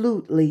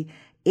absolutely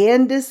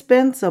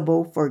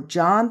indispensable for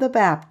John the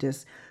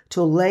Baptist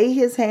to lay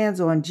his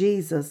hands on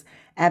Jesus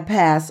and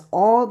pass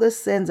all the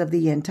sins of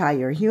the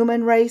entire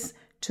human race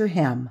to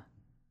him.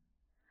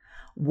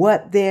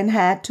 What then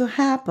had to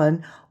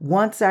happen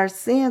once our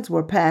sins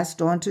were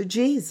passed on to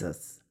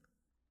Jesus?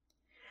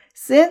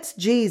 Since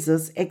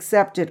Jesus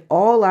accepted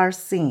all our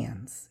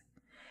sins,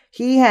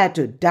 he had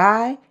to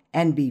die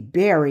and be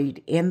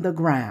buried in the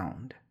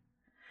ground.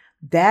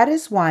 That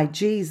is why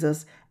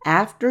Jesus,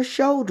 after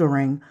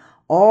shouldering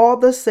all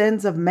the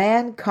sins of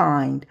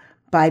mankind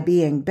by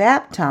being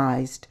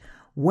baptized,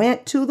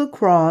 went to the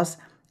cross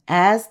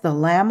as the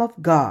Lamb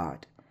of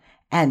God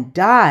and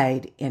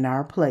died in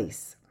our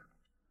place.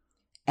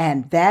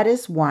 And that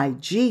is why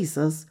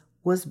Jesus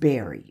was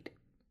buried.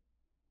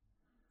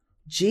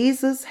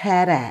 Jesus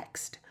had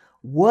asked,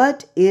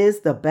 "What is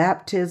the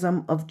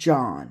baptism of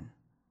John?"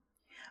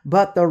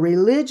 But the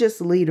religious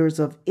leaders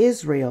of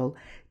Israel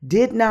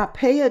did not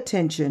pay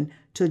attention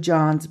to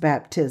John's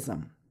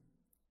baptism.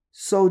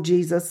 So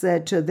Jesus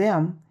said to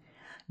them,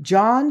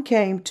 "John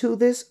came to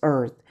this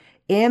earth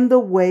in the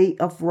way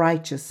of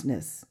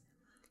righteousness,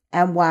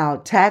 and while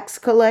tax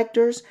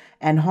collectors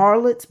and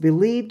harlots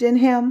believed in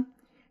him,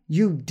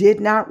 you did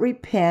not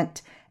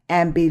repent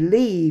and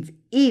believe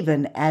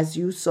even as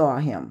you saw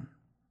him."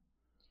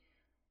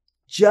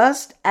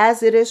 Just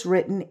as it is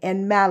written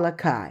in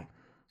Malachi,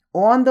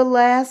 "On the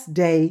last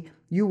day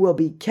you will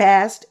be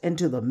cast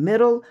into the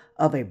middle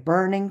of a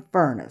burning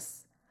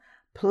furnace,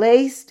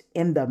 placed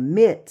in the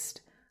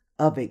midst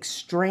of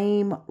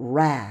extreme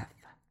wrath."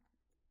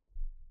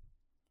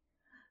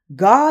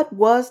 God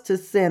was to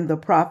send the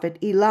prophet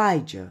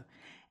Elijah,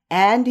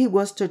 and he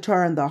was to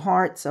turn the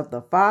hearts of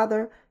the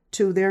father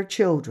to their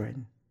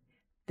children.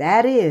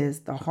 That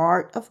is the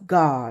heart of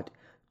God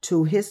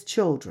to his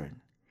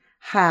children.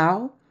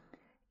 How?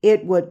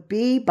 it would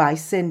be by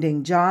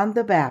sending John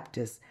the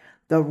Baptist,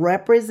 the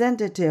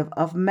representative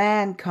of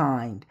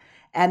mankind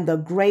and the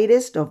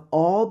greatest of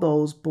all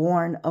those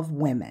born of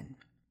women.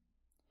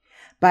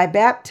 By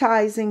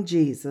baptizing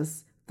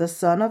Jesus, the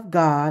Son of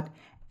God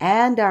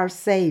and our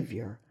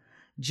Savior,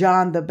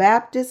 John the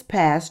Baptist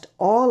passed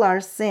all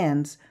our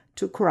sins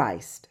to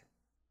Christ.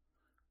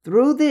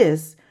 Through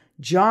this,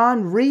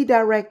 John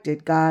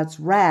redirected God's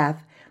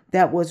wrath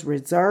that was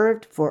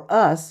reserved for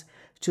us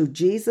to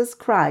Jesus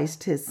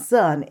Christ, his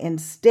Son,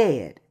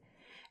 instead,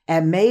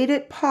 and made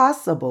it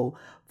possible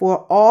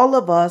for all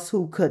of us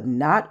who could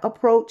not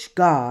approach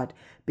God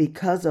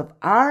because of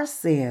our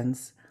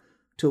sins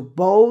to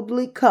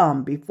boldly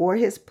come before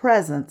his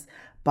presence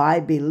by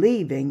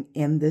believing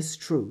in this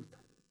truth.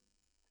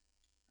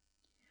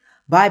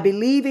 By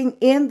believing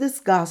in this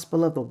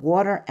gospel of the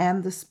water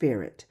and the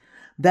Spirit,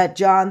 that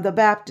John the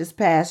Baptist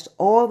passed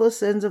all the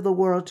sins of the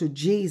world to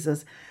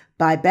Jesus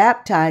by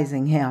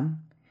baptizing him,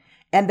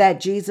 and that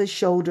Jesus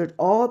shouldered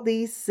all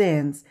these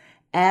sins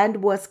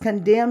and was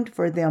condemned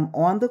for them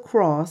on the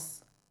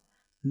cross,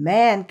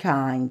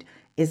 mankind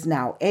is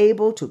now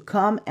able to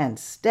come and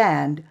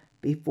stand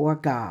before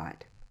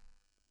God.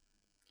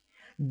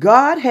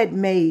 God had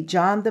made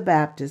John the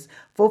Baptist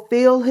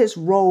fulfill his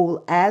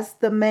role as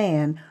the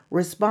man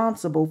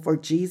responsible for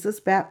Jesus'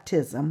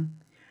 baptism,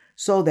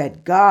 so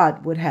that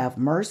God would have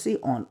mercy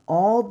on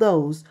all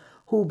those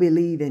who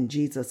believe in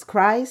Jesus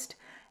Christ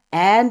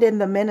and in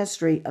the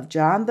ministry of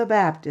John the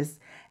Baptist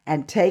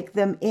and take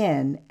them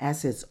in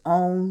as his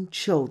own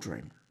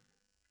children.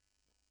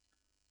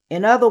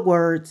 In other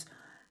words,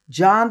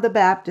 John the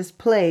Baptist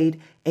played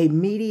a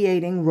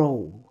mediating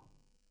role.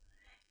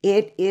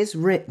 It is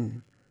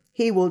written,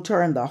 "He will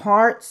turn the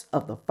hearts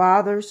of the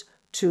fathers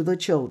to the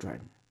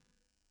children."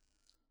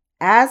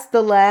 As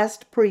the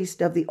last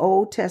priest of the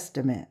Old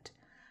Testament,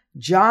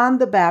 John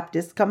the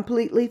Baptist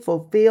completely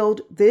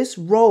fulfilled this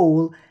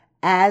role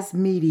as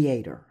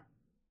mediator.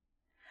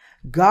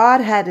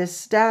 God had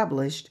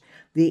established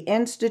the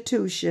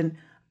institution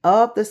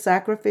of the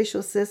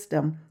sacrificial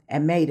system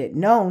and made it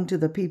known to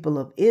the people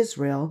of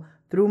Israel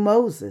through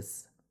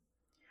Moses.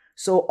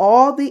 So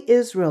all the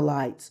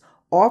Israelites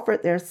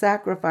offered their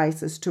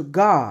sacrifices to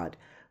God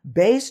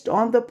based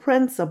on the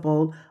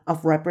principle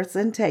of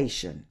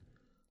representation.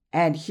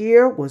 And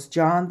here was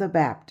John the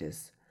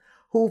Baptist,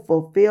 who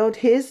fulfilled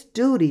his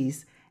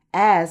duties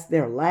as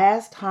their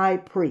last high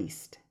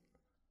priest.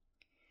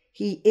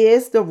 He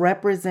is the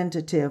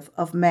representative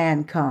of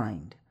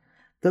mankind,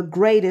 the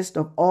greatest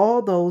of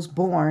all those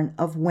born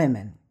of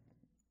women.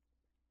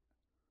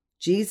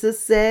 Jesus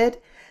said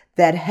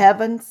that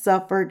heaven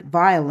suffered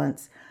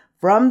violence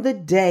from the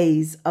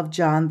days of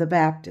John the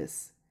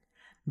Baptist.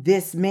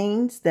 This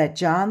means that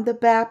John the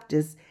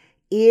Baptist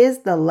is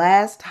the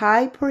last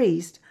high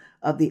priest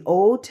of the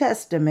Old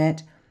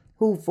Testament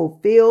who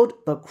fulfilled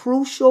the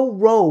crucial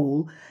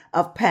role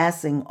of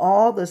passing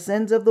all the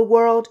sins of the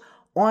world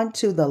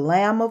onto the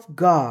Lamb of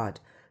God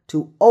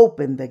to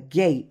open the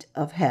gate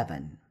of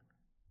heaven.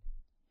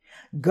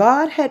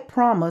 God had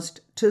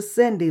promised to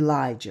send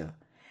Elijah,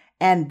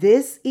 and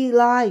this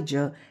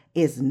Elijah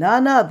is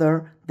none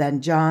other than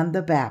John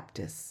the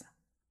Baptist.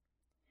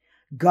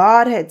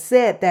 God had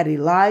said that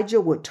Elijah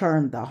would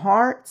turn the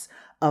hearts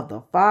of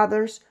the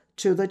fathers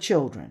to the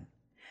children,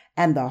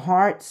 and the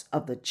hearts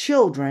of the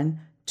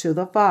children to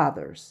the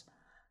fathers.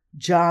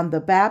 John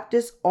the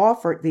Baptist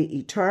offered the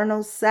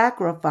eternal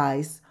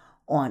sacrifice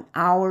on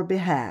our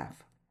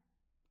behalf.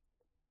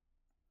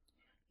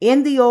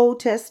 In the Old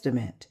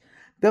Testament,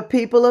 the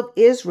people of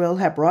Israel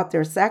had brought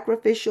their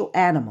sacrificial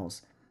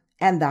animals,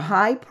 and the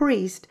high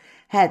priest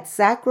had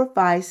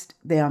sacrificed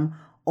them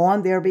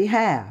on their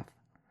behalf.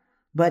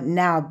 But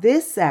now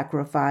this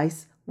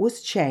sacrifice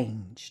was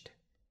changed.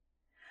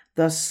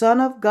 The Son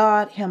of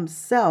God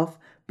himself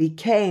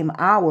became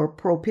our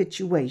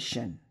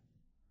propitiation.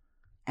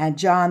 And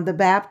John the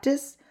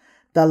Baptist,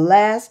 the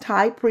last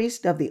high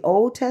priest of the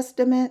Old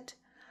Testament,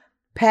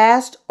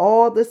 passed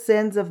all the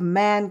sins of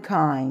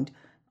mankind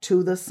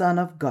to the Son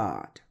of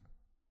God.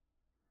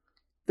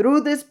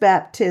 Through this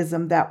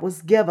baptism that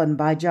was given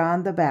by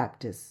John the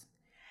Baptist,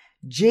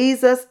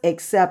 Jesus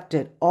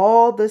accepted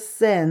all the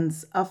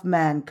sins of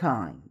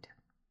mankind.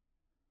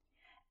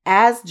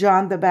 As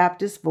John the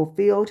Baptist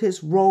fulfilled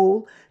his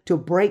role to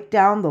break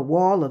down the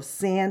wall of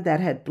sin that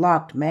had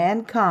blocked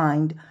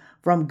mankind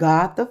from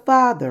God the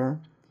Father,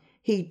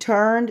 he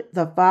turned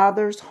the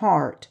Father's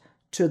heart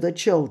to the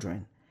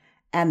children,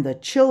 and the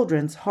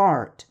children's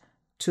heart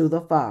to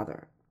the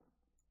Father.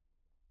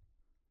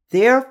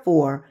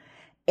 Therefore,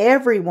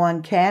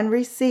 everyone can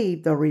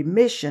receive the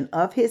remission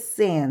of his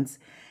sins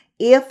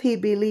if he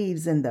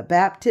believes in the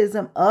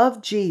baptism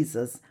of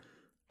Jesus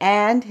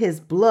and his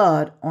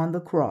blood on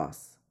the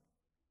cross.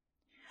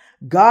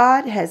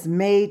 God has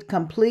made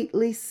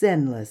completely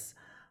sinless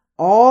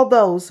all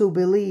those who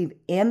believe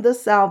in the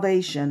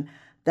salvation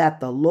that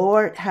the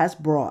Lord has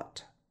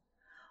brought.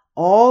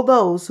 All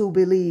those who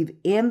believe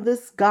in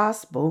this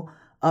gospel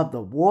of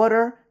the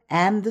water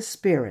and the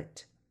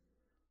Spirit,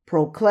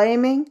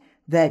 proclaiming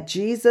that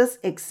Jesus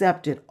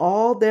accepted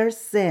all their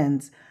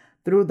sins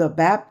through the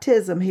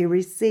baptism he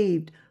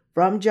received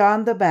from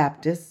John the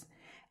Baptist,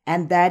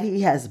 and that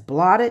he has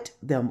blotted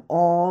them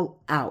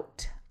all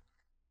out.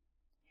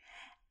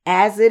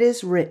 As it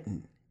is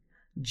written,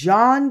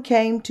 John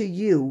came to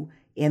you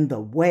in the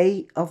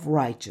way of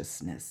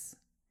righteousness.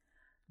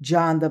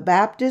 John the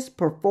Baptist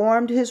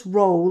performed his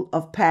role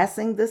of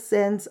passing the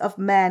sins of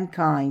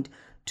mankind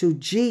to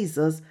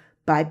Jesus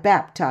by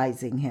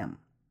baptizing him.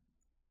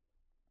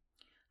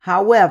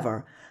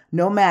 However,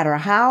 no matter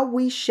how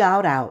we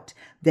shout out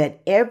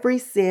that every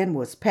sin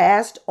was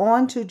passed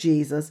on to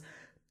Jesus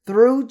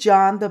through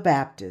John the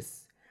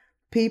Baptist,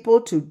 people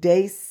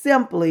today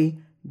simply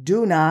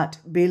do not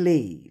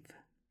believe.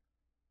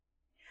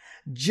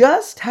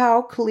 Just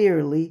how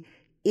clearly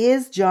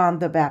is John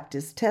the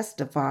Baptist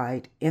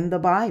testified in the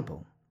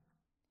Bible?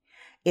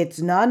 It's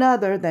none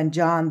other than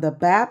John the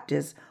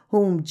Baptist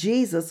whom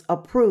Jesus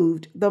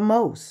approved the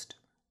most.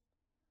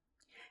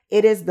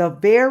 It is the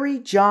very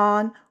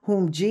John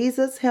whom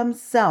Jesus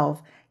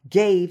himself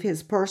gave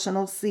his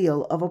personal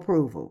seal of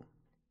approval.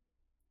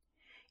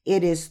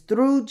 It is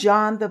through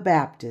John the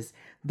Baptist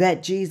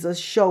that Jesus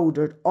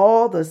shouldered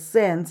all the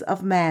sins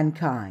of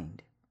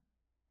mankind.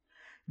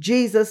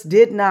 Jesus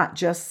did not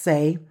just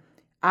say,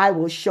 I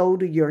will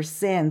shoulder your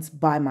sins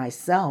by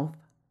myself.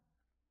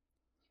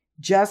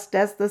 Just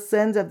as the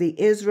sins of the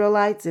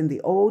Israelites in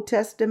the Old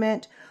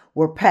Testament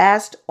were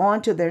passed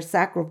on to their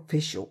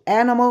sacrificial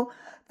animal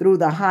through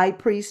the high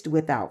priest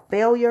without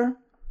failure,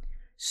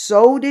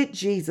 so did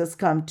Jesus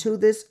come to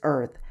this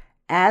earth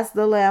as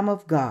the Lamb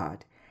of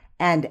God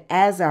and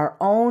as our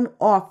own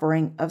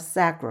offering of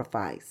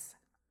sacrifice.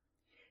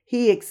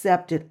 He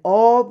accepted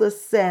all the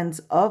sins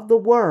of the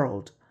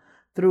world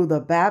through the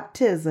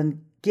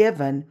baptism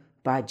given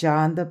by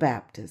John the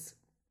Baptist.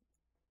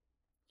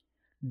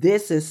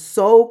 This is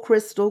so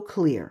crystal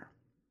clear.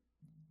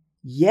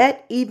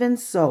 Yet even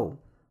so,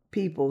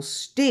 people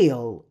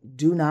still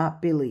do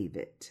not believe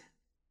it.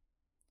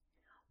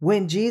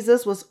 When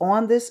Jesus was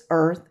on this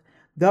earth,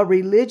 the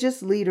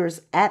religious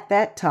leaders at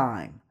that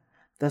time,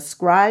 the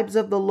scribes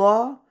of the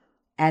law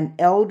and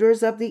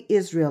elders of the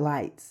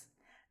Israelites,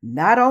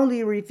 not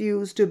only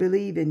refused to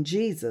believe in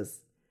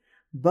Jesus,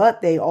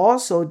 but they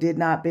also did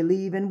not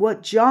believe in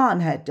what John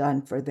had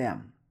done for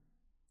them.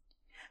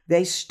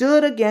 They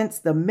stood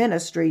against the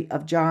ministry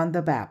of John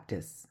the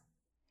Baptist.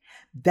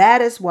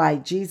 That is why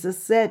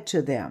Jesus said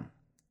to them,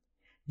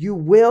 "You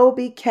will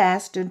be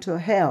cast into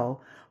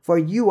hell, for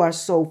you are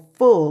so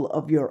full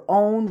of your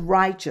own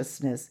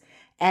righteousness,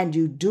 and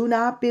you do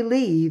not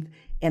believe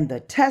in the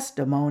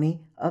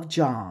testimony of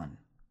John."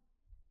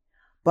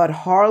 But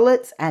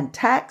harlots and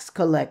tax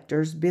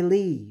collectors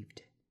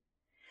believed.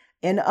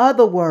 In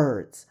other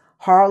words,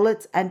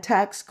 harlots and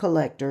tax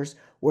collectors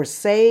were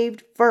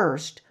saved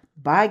first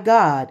by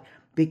God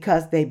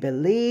because they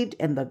believed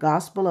in the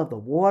gospel of the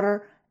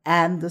water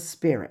and the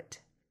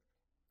Spirit.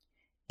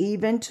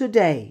 Even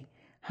today,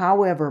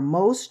 however,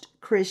 most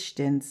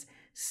Christians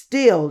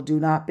still do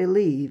not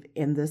believe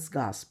in this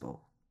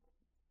gospel.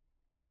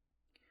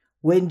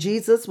 When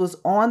Jesus was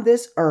on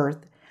this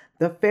earth,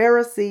 the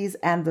Pharisees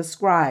and the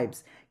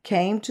scribes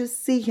came to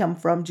see him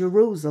from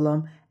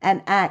Jerusalem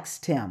and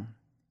asked him,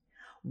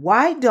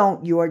 "Why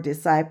don't your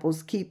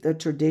disciples keep the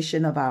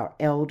tradition of our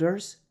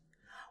elders?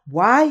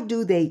 Why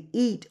do they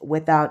eat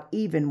without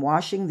even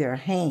washing their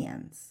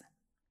hands?"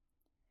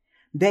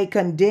 They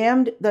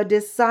condemned the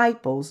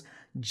disciples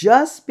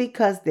just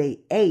because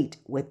they ate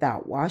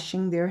without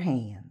washing their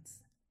hands.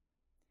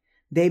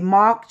 They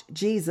mocked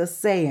Jesus,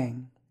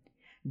 saying,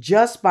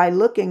 "Just by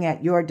looking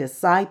at your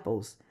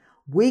disciples,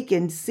 we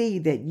can see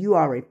that you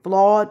are a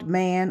flawed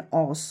man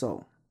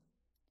also.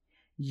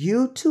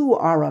 You too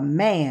are a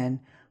man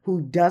who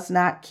does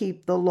not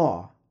keep the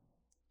law.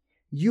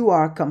 You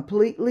are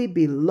completely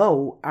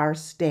below our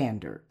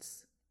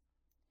standards."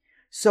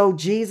 So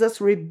Jesus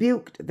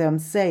rebuked them,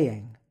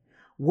 saying,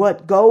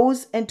 "What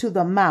goes into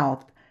the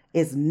mouth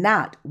is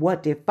not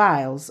what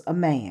defiles a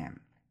man.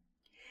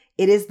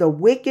 It is the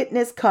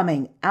wickedness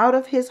coming out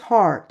of his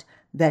heart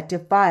that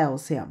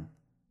defiles him.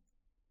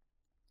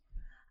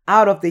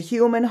 Out of the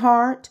human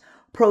heart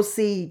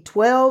proceed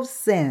 12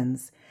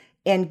 sins,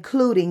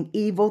 including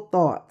evil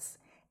thoughts,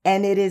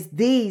 and it is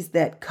these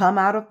that come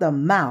out of the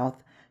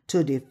mouth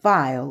to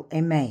defile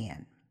a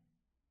man."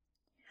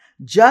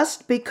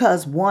 Just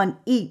because one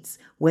eats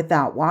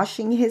without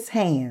washing his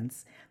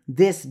hands,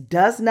 this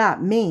does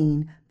not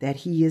mean that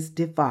he is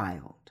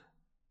defiled.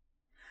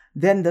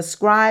 Then the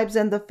scribes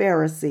and the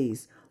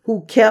Pharisees,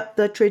 who kept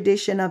the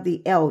tradition of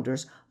the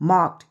elders,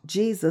 mocked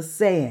Jesus,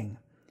 saying,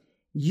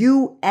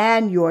 "You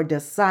and your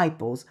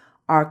disciples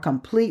are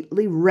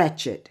completely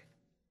wretched.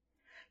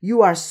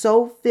 You are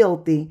so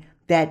filthy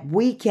that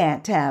we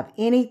can't have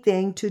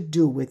anything to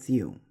do with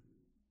you.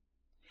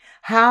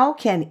 How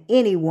can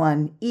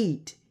anyone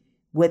eat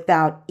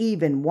without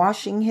even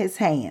washing his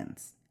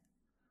hands?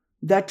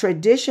 The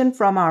tradition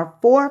from our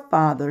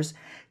forefathers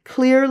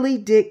clearly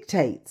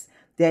dictates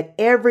that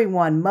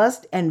everyone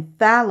must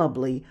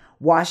infallibly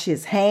wash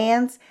his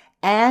hands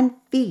and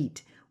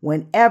feet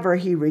whenever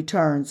he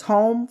returns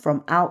home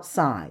from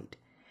outside,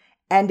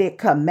 and it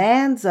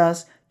commands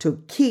us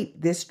to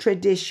keep this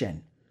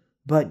tradition,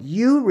 but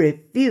you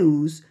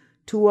refuse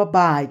to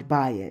abide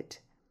by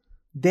it.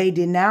 They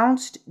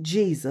denounced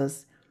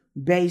Jesus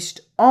based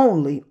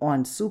only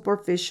on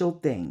superficial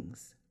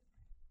things.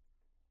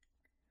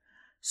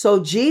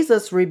 So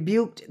Jesus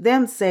rebuked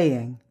them,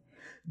 saying,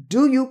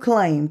 "Do you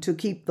claim to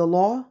keep the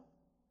law?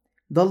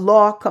 The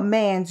law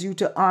commands you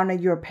to honor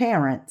your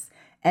parents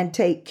and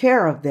take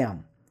care of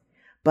them.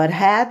 But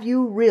have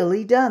you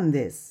really done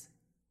this?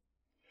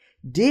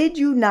 Did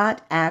you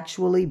not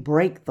actually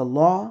break the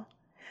law,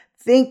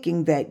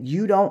 thinking that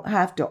you don't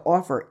have to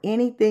offer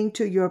anything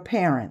to your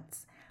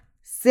parents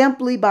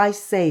simply by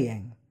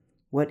saying,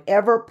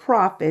 'Whatever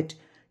profit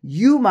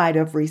you might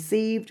have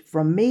received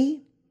from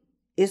me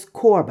is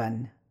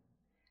korban'?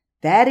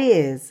 That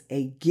is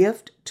a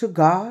gift to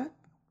God?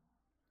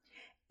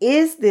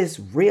 Is this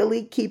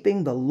really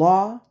keeping the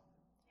law?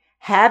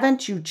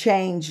 Haven't you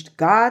changed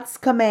God's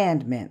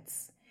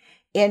commandments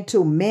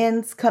into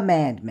men's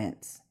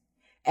commandments?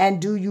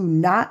 And do you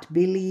not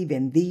believe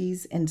in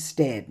these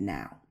instead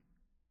now?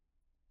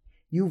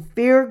 You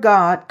fear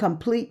God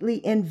completely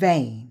in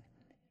vain,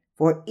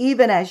 for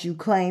even as you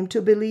claim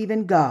to believe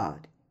in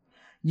God,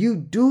 you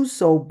do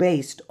so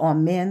based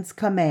on men's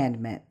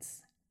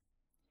commandments."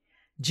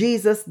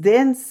 Jesus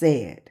then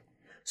said,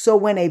 "So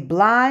when a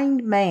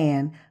blind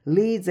man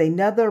leads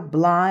another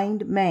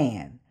blind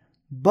man,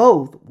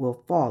 both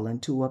will fall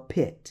into a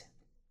pit."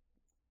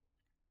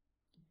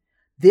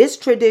 This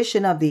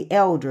tradition of the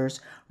elders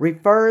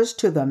refers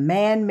to the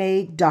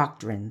man-made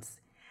doctrines.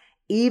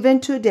 Even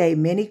today,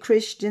 many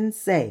Christians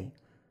say,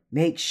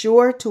 make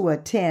sure to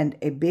attend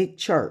a big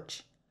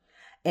church.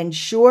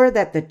 Ensure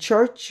that the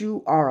church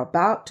you are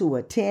about to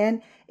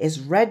attend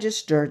is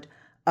registered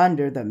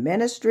under the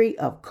Ministry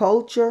of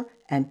Culture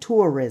and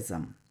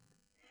Tourism.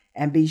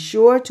 And be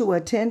sure to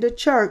attend a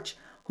church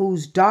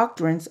whose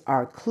doctrines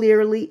are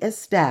clearly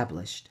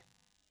established.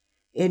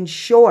 In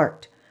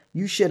short,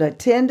 you should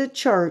attend a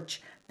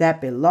church that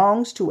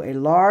belongs to a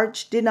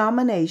large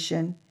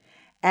denomination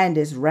and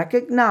is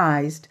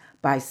recognized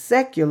by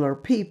secular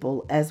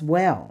people as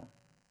well.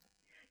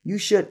 You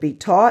should be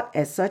taught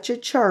at such a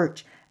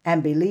church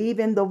and believe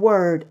in the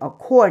word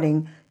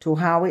according to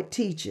how it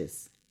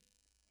teaches.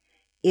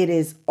 It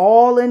is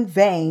all in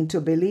vain to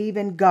believe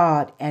in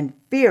God and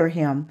fear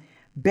Him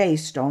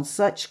based on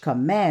such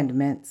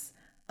commandments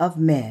of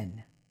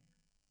men.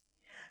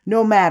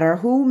 No matter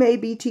who may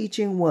be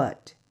teaching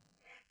what,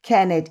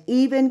 can it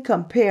even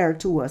compare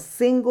to a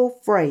single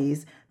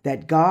phrase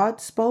that God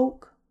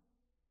spoke?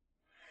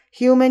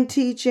 Human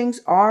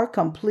teachings are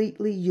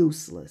completely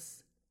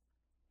useless.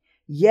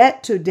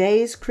 Yet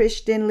today's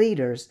Christian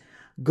leaders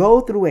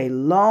go through a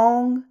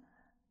long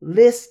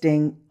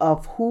listing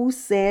of who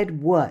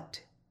said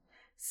what,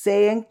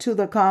 saying to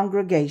the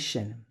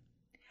congregation,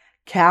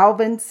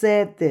 Calvin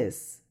said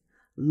this,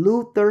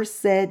 Luther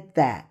said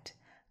that,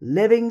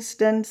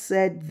 Livingston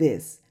said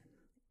this,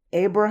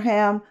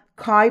 Abraham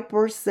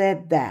Kuyper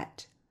said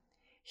that,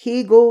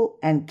 Hegel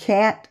and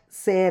Kant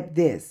said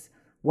this,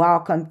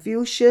 while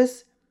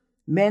Confucius,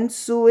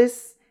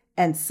 Mencius,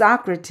 and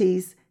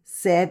Socrates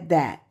said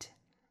that.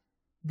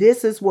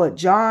 This is what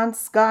John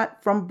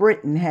Scott from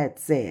Britain had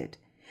said,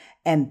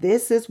 and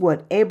this is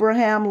what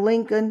Abraham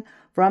Lincoln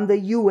from the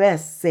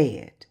U.S.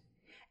 said,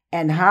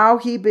 and how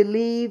he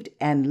believed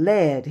and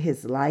led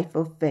his life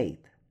of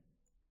faith.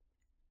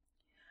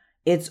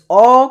 It's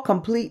all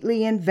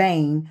completely in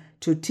vain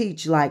to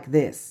teach like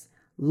this,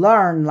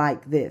 learn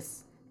like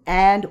this,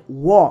 and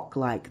walk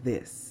like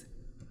this.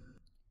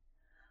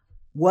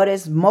 What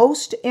is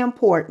most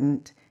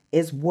important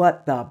is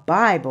what the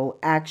Bible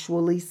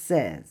actually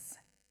says.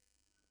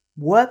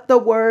 What the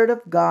Word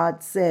of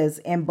God says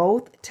in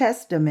both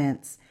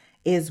Testaments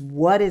is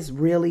what is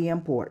really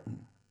important.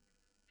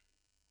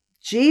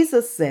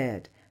 Jesus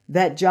said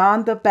that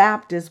John the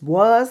Baptist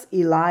was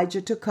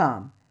Elijah to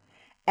come,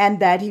 and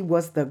that he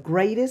was the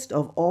greatest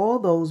of all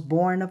those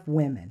born of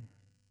women.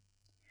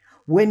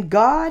 When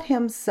God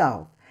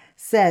Himself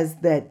says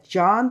that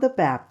John the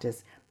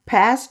Baptist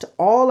passed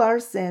all our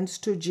sins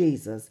to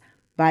Jesus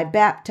by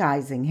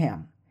baptizing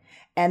him,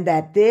 and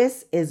that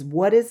this is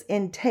what is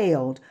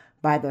entailed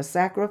by the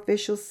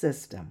sacrificial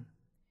system,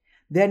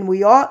 then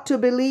we ought to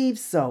believe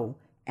so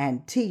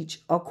and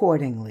teach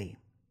accordingly.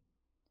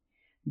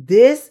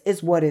 This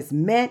is what is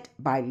meant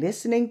by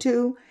listening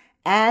to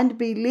and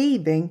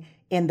believing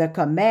in the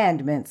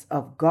commandments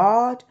of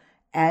God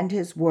and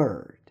His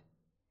Word.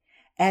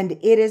 And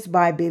it is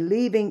by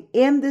believing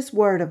in this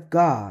Word of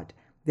God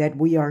that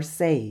we are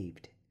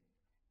saved.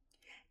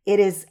 It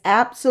is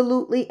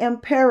absolutely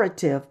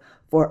imperative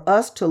for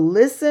us to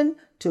listen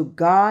to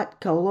God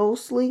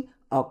closely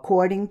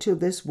according to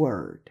this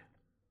Word.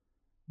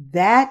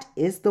 That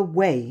is the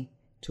way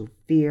to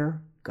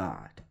fear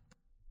God.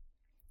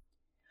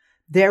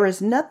 There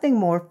is nothing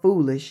more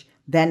foolish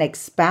than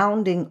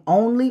expounding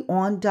only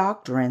on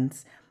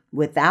doctrines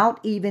without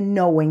even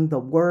knowing the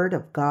Word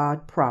of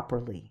God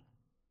properly.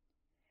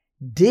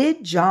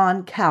 Did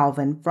John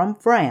Calvin from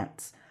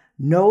France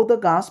know the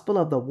gospel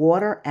of the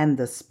water and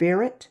the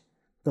Spirit,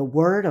 the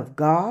Word of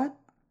God?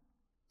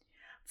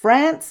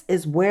 France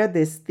is where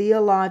this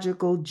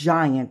theological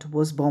giant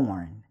was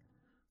born.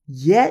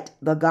 Yet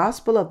the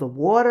gospel of the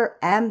water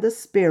and the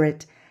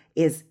Spirit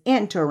is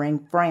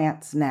entering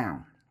France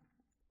now.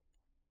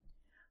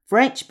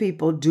 French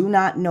people do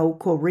not know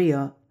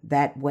Korea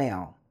that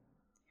well,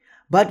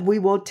 but we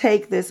will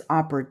take this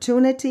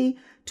opportunity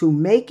to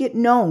make it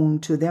known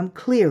to them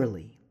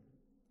clearly.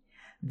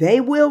 They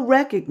will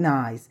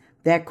recognize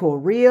that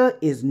Korea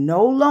is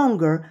no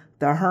longer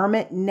the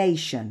hermit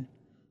nation,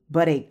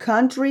 but a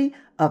country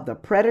of the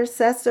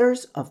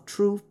predecessors of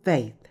true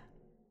faith.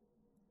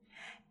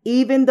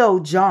 Even though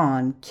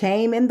John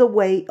came in the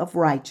way of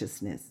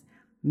righteousness,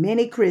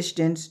 many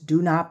Christians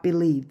do not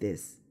believe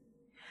this.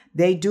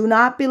 They do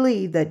not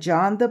believe that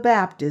John the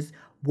Baptist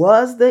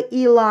was the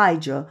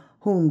Elijah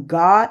whom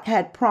God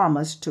had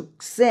promised to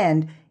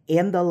send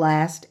in the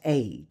last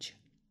age.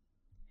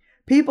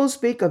 People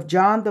speak of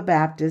John the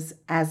Baptist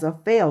as a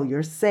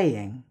failure,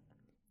 saying,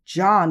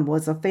 John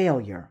was a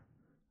failure.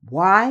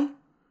 Why?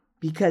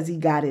 Because he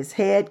got his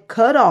head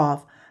cut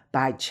off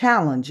by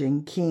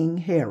challenging King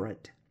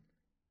Herod.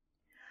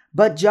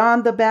 But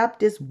John the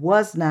Baptist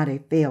was not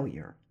a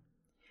failure.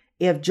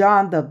 If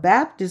John the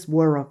Baptist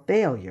were a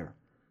failure,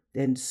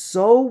 then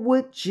so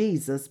would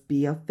Jesus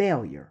be a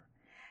failure,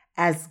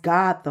 as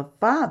God the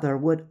Father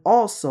would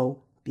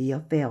also be a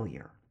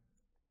failure.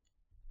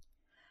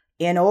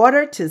 In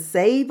order to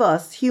save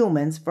us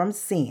humans from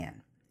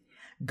sin,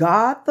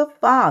 God the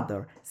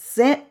Father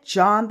sent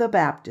John the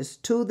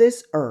Baptist to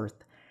this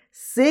earth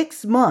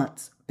 6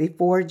 months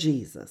before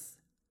Jesus.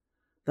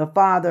 The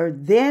Father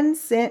then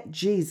sent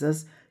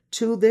Jesus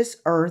to this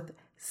earth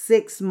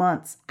 6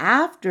 months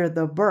after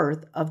the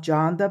birth of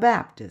John the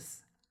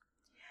Baptist.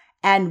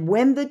 And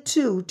when the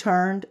two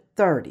turned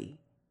 30,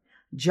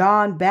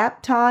 John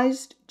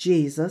baptized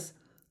Jesus,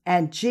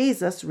 and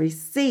Jesus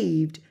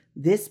received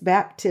this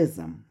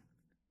baptism.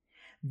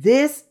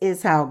 This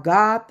is how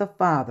God the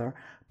Father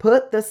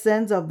put the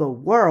sins of the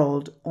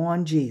world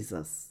on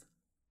Jesus.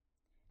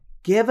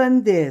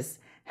 Given this,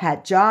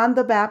 had John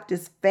the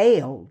Baptist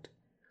failed,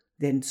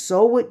 then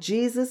so would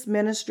Jesus'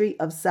 ministry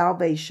of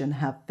salvation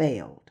have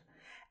failed,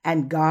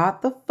 and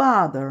God the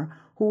Father,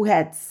 who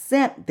had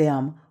sent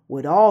them,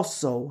 would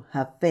also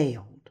have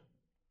failed.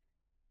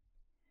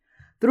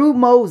 Through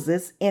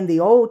Moses in the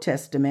Old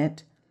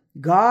Testament,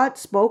 God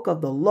spoke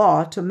of the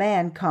law to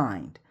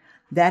mankind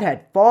that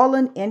had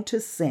fallen into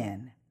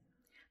sin,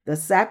 the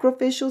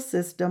sacrificial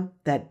system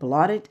that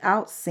blotted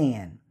out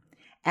sin,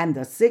 and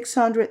the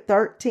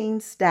 613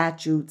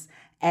 statutes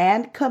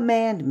and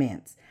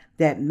commandments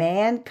that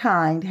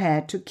mankind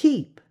had to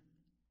keep.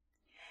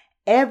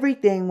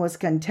 Everything was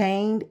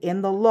contained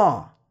in the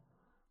law,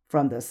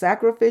 from the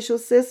sacrificial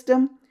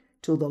system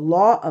to the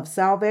law of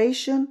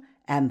salvation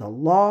and the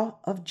law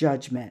of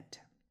judgment.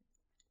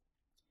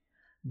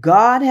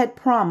 God had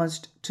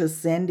promised to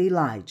send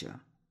Elijah.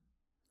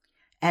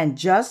 And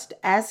just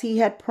as he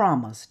had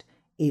promised,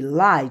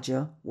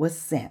 Elijah was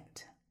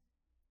sent.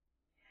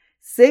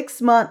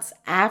 6 months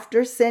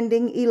after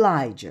sending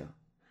Elijah,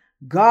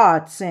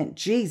 God sent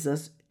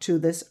Jesus to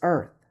this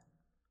earth.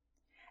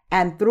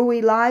 And through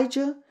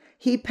Elijah,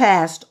 he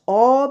passed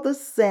all the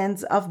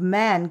sins of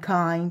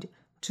mankind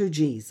to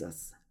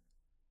Jesus.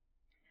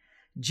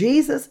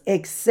 Jesus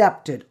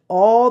accepted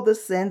all the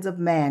sins of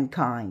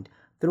mankind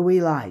through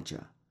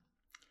Elijah.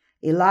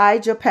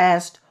 Elijah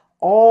passed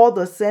all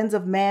the sins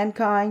of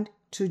mankind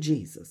to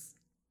Jesus.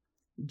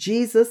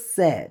 Jesus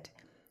said,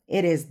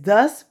 "It is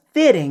thus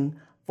fitting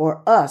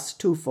for us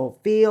to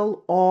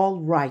fulfill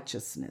all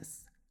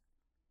righteousness."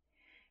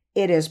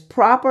 It is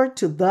proper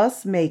to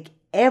thus make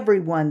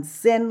everyone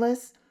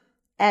sinless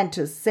and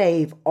to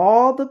save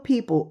all the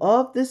people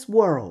of this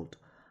world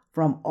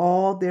from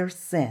all their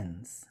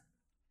sins.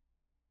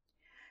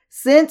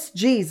 Since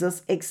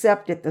Jesus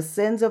accepted the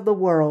sins of the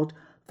world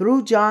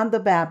through John the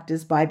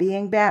Baptist by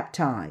being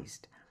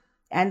baptized,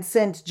 and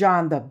since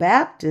John the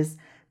Baptist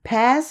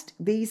passed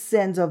these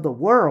sins of the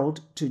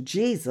world to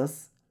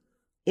Jesus,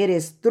 it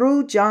is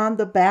through John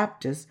the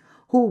Baptist,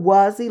 who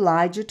was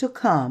Elijah to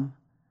come,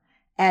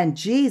 and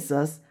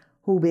Jesus,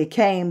 who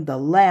became the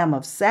Lamb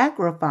of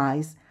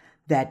sacrifice,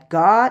 that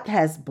God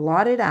has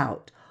blotted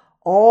out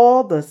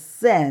all the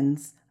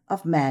sins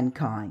of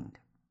mankind.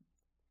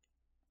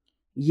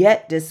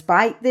 Yet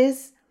despite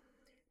this,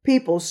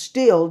 people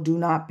still do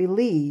not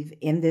believe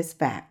in this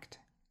fact.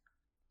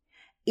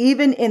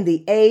 Even in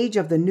the age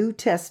of the New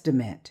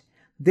Testament,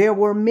 there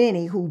were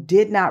many who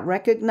did not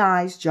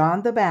recognize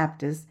John the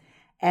Baptist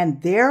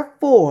and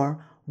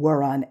therefore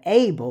were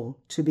unable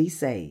to be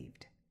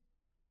saved.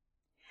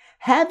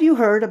 Have you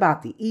heard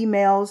about the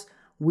emails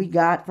we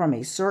got from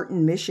a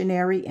certain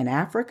missionary in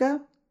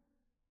Africa?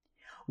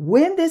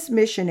 When this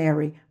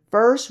missionary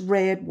first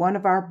read one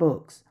of our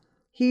books,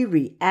 he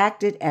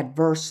reacted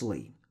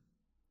adversely.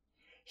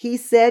 He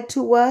said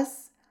to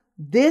us,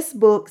 "This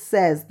book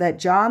says that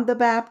John the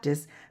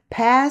Baptist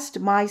passed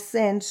my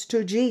sins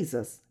to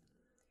Jesus,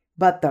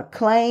 but the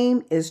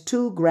claim is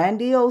too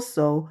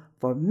grandioso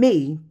for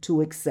me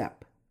to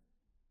accept.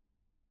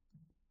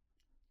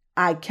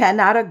 I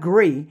cannot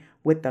agree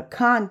with the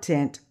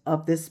content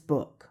of this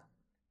book.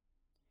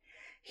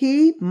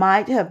 He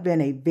might have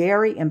been a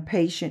very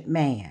impatient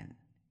man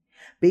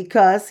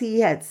because he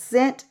had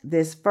sent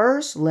this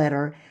first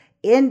letter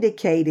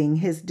indicating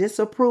his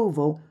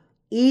disapproval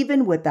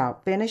even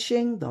without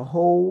finishing the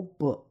whole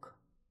book.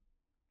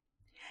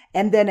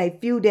 And then a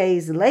few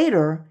days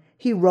later,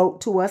 he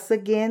wrote to us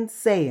again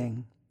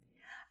saying,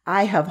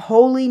 I have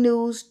holy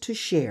news to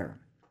share.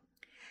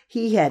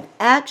 He had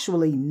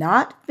actually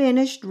not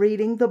finished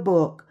reading the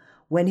book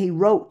when he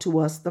wrote to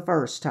us the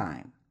first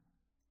time.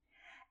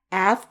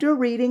 After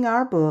reading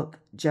our book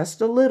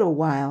just a little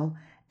while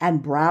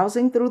and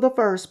browsing through the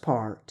first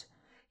part,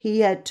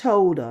 he had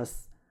told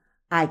us,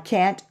 I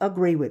can't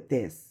agree with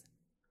this.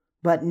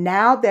 But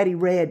now that he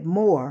read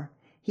more,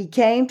 he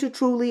came to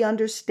truly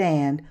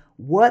understand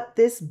what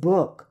this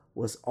book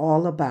was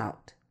all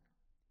about.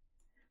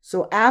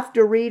 So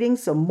after reading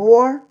some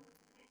more,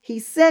 he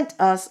sent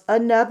us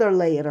another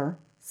letter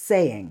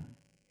saying,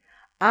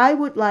 I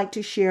would like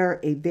to share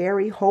a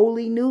very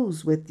holy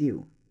news with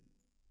you.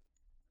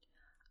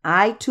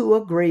 I too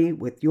agree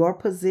with your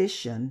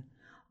position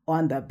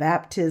on the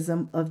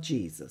baptism of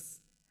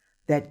Jesus,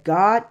 that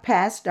God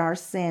passed our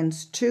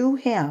sins to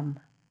him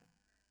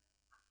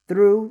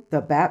through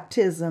the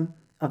baptism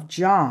of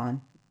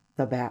John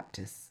the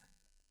Baptist.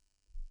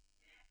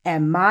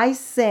 And my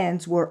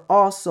sins were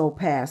also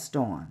passed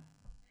on.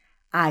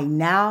 I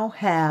now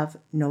have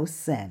no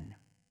sin.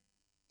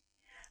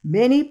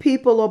 Many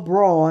people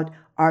abroad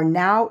are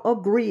now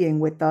agreeing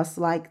with us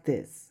like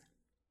this.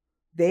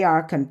 They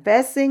are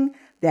confessing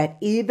that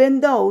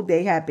even though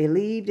they had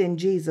believed in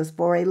Jesus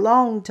for a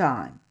long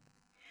time,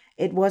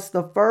 it was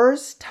the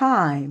first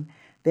time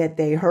that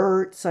they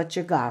heard such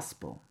a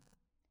gospel.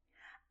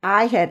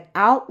 I had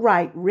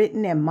outright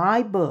written in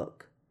my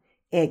book,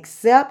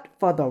 except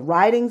for the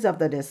writings of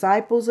the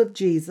disciples of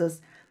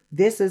Jesus,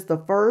 this is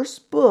the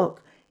first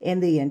book in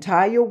the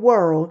entire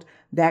world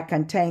that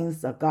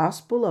contains the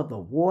gospel of the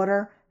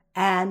water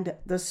and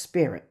the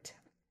Spirit.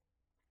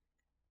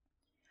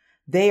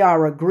 They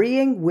are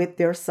agreeing with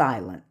their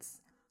silence.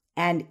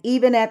 And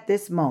even at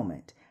this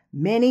moment,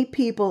 many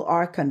people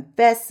are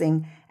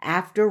confessing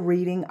after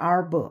reading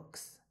our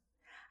books.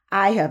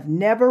 I have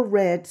never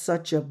read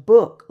such a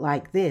book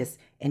like this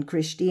in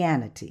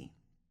Christianity.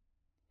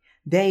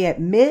 They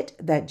admit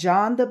that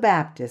John the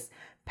Baptist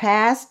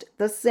passed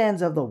the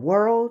sins of the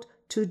world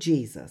to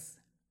Jesus.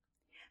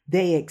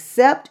 They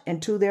accept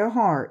into their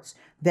hearts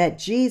that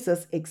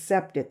Jesus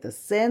accepted the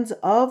sins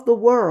of the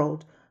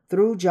world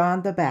through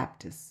John the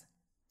Baptist.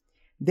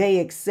 They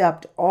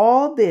accept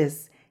all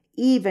this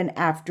even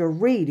after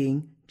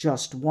reading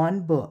just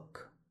one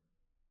book.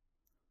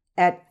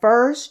 At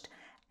first,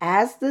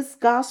 as this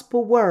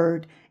gospel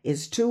word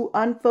is too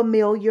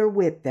unfamiliar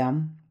with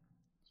them,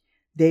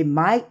 they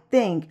might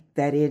think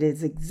that it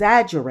is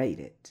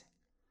exaggerated.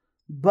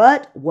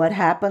 But what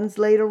happens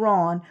later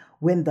on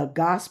when the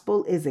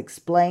gospel is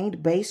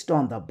explained based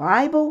on the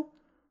Bible,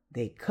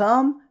 they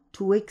come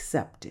to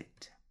accept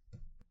it.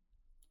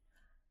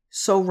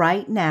 So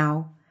right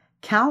now,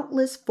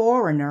 countless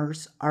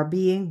foreigners are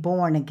being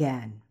born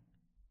again.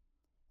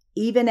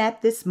 Even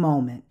at this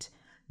moment,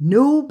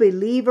 new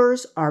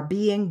believers are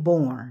being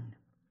born.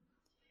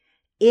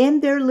 In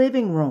their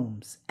living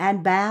rooms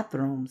and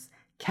bathrooms,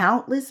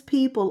 countless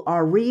people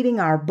are reading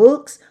our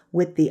books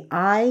with the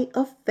eye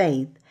of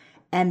faith,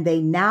 and they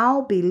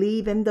now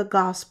believe in the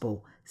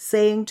gospel,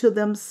 saying to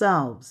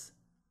themselves,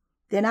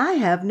 then I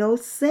have no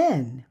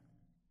sin.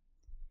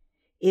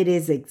 It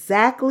is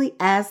exactly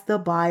as the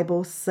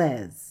Bible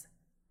says.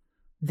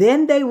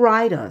 Then they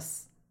write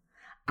us,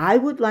 I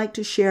would like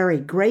to share a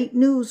great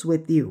news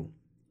with you.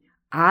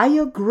 I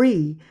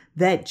agree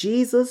that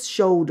Jesus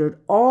shouldered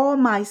all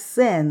my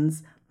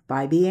sins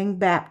by being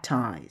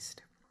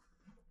baptized.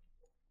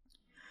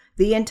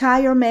 The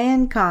entire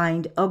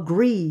mankind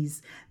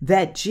agrees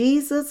that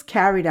Jesus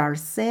carried our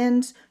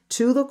sins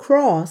to the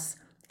cross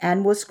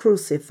and was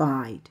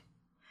crucified.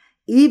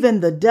 Even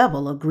the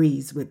devil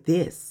agrees with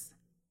this.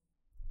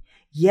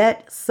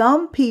 Yet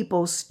some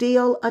people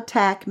still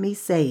attack me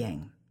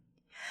saying,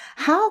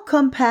 how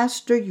come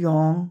Pastor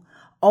Young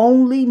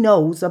only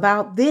knows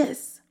about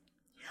this?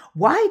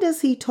 Why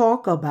does he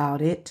talk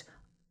about it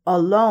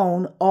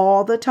alone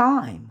all the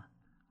time?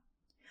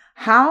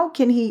 How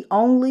can he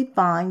only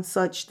find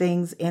such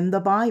things in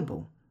the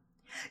Bible?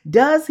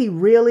 Does he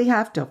really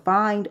have to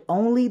find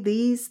only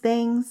these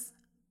things?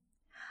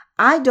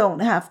 I don't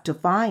have to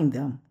find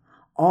them.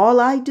 All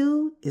I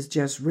do is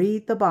just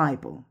read the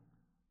Bible.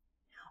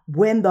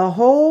 When the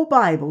whole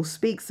Bible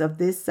speaks of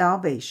this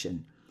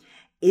salvation,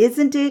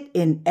 isn't it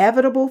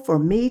inevitable for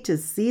me to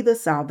see the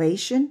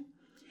salvation,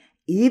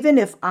 even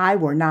if I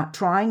were not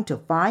trying to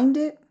find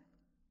it?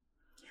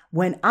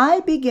 When I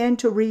begin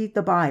to read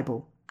the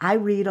Bible, I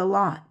read a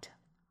lot.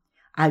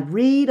 I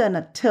read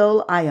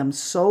until I am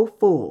so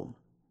full.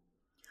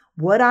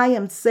 What I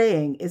am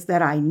saying is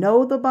that I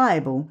know the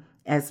Bible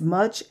as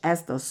much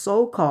as the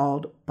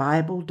so-called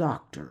Bible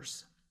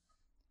doctors.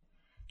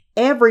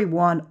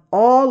 Everyone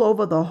all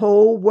over the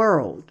whole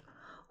world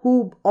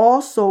who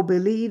also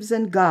believes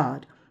in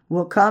God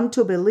will come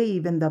to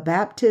believe in the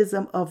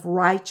baptism of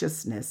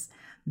righteousness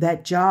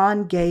that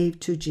John gave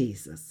to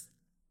Jesus.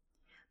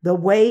 The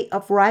way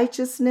of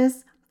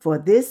righteousness for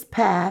this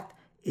path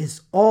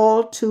is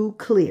all too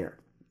clear.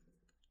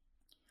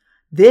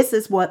 This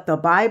is what the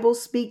Bible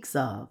speaks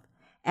of,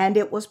 and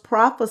it was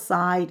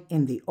prophesied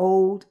in the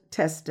Old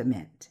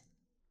Testament.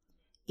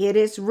 It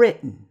is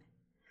written,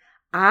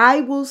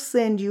 "I will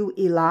send you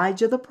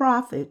Elijah the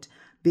prophet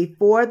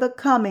before the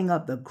coming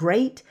of the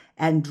great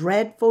and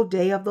dreadful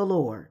day of the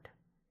Lord.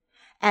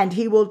 And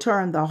he will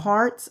turn the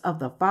hearts of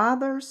the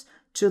fathers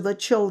to the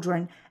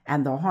children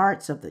and the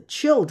hearts of the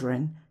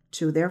children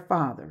to their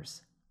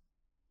fathers."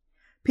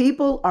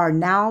 People are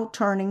now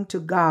turning to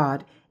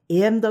God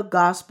in the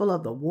gospel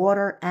of the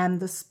water and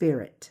the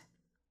Spirit.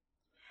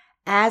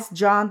 As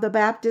John the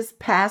Baptist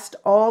passed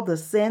all the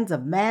sins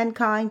of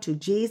mankind to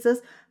Jesus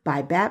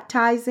by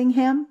baptizing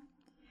him,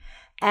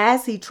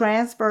 as he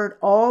transferred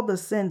all the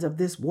sins of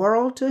this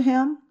world to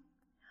him,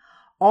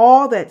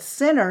 all that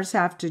sinners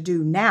have to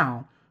do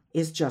now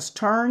is just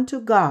turn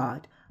to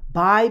God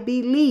by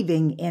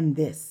believing in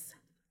this.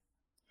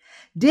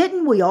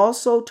 Didn't we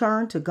also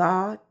turn to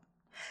God?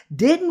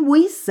 Didn't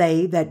we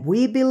say that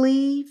we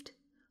believed?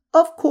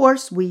 Of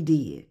course we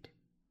did.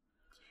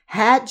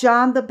 Had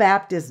John the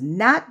Baptist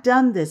not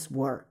done this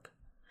work,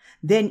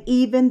 then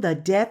even the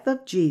death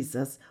of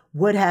Jesus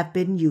would have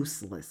been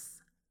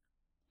useless.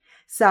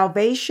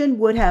 Salvation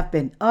would have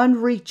been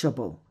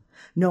unreachable,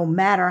 no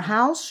matter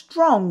how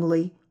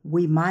strongly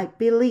we might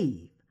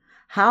believe,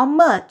 how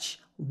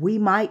much we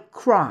might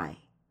cry,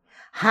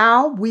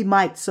 how we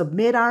might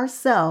submit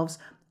ourselves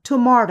to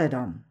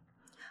martyrdom,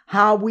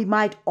 how we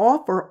might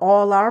offer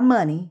all our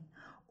money,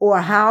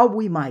 or how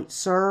we might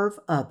serve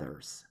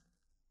others.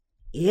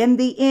 In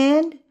the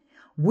end,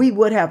 we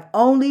would have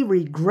only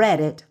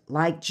regretted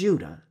like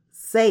Judah,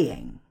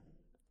 saying,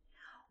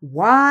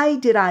 "Why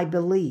did I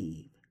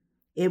believe?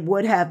 It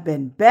would have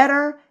been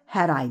better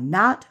had I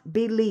not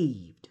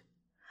believed.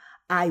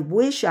 I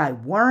wish I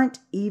weren't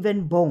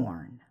even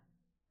born."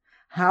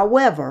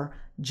 However,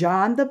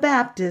 John the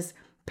Baptist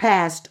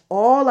passed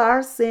all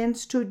our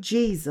sins to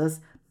Jesus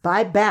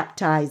by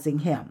baptizing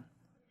him.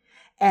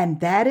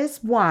 And that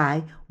is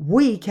why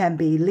we can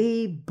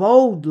believe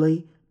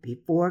boldly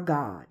before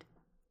God.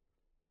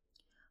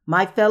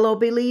 My fellow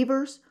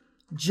believers,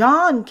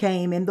 John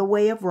came in the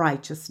way of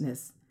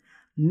righteousness,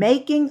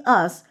 making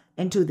us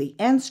into the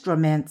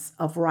instruments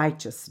of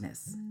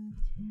righteousness.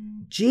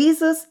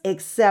 Jesus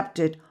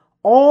accepted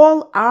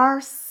all our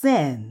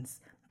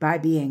sins by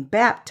being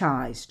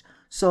baptized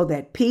so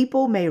that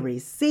people may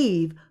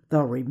receive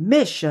the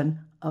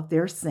remission of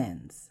their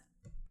sins.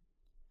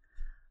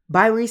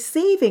 By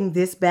receiving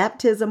this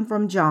baptism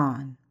from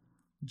John,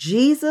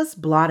 Jesus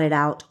blotted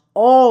out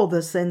all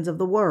the sins of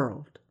the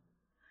world.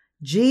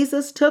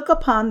 Jesus took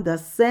upon the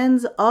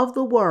sins of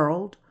the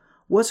world,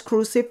 was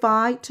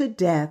crucified to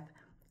death,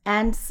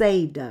 and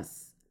saved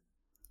us.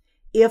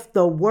 If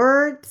the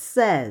Word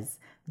says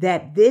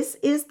that this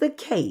is the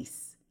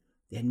case,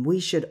 then we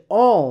should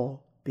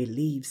all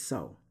believe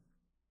so.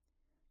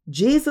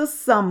 Jesus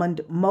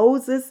summoned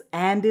Moses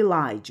and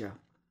Elijah,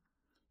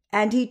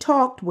 and he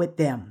talked with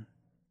them.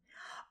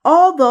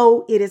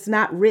 Although it is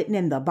not written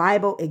in the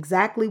Bible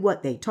exactly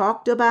what they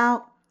talked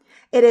about,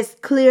 it is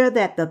clear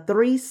that the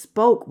three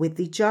spoke with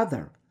each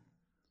other.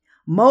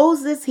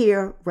 Moses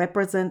here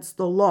represents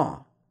the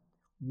law.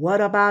 What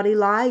about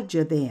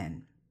Elijah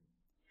then?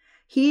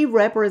 He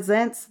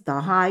represents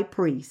the high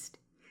priest.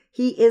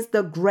 He is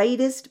the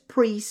greatest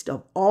priest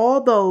of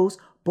all those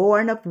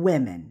born of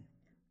women.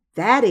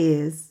 That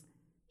is,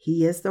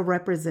 he is the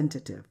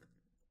representative.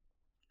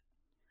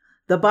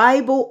 The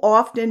Bible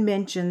often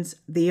mentions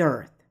the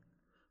earth.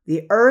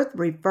 The earth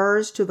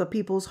refers to the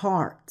people's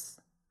hearts.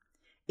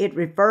 It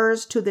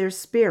refers to their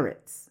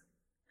spirits.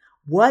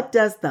 What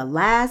does the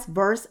last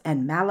verse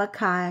in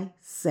Malachi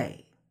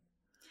say?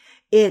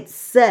 It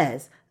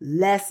says,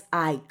 "Lest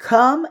I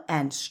come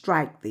and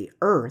strike the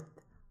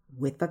earth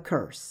with a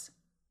curse."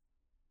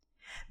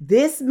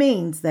 This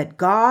means that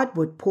God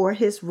would pour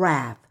his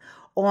wrath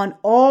on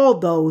all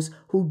those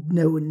who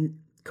know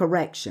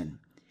correction.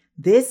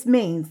 This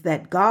means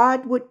that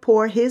God would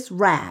pour his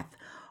wrath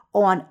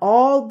on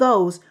all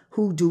those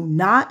who do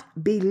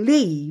not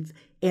believe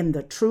in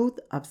the truth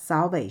of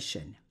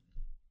salvation.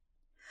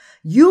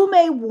 You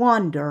may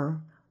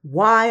wonder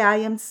why I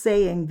am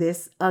saying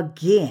this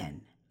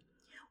again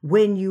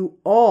when you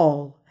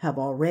all have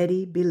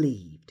already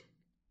believed.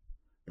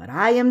 But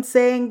I am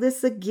saying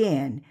this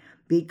again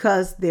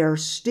because there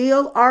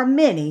still are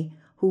many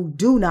who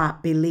do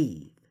not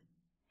believe.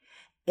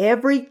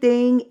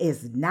 Everything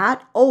is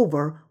not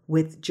over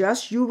with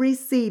just you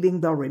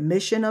receiving the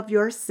remission of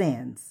your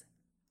sins.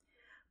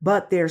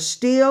 But there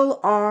still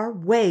are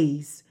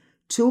ways,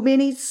 too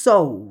many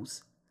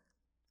souls.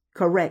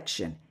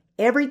 Correction.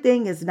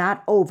 Everything is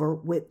not over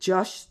with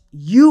just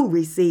you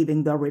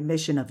receiving the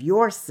remission of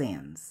your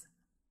sins.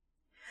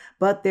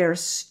 But there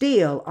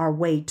still are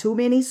way too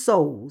many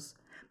souls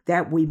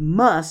that we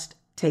must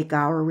take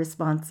our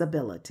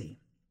responsibility.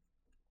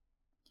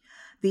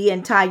 The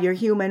entire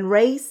human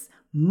race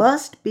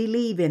must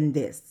believe in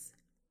this.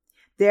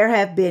 There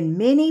have been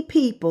many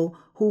people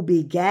who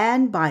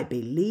began by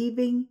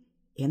believing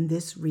in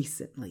this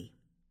recently.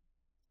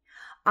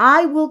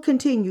 I will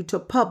continue to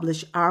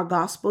publish our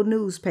gospel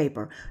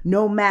newspaper,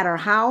 no matter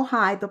how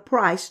high the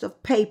price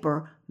of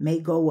paper may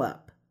go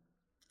up.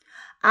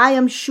 I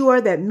am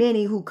sure that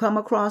many who come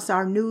across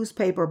our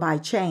newspaper by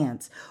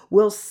chance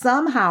will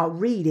somehow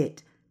read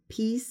it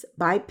piece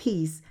by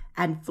piece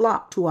and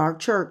flock to our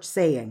church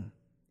saying,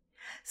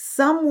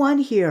 "Someone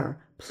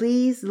here,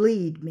 please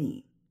lead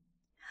me.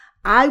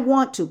 I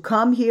want to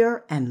come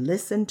here and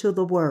listen to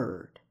the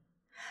word.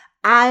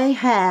 I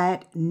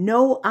had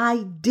no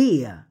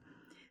idea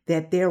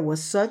that there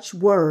was such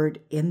word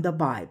in the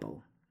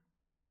Bible."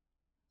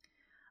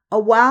 A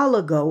while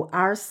ago,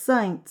 our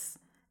saints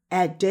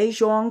at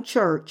Daejeon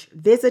Church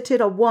visited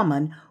a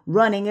woman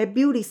running a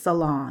beauty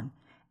salon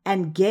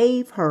and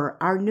gave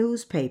her our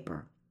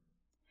newspaper.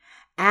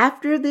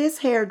 After this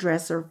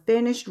hairdresser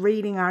finished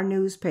reading our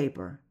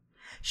newspaper,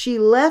 she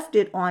left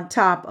it on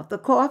top of the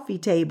coffee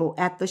table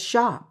at the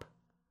shop.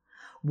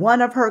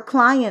 One of her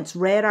clients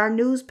read our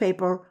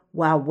newspaper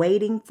while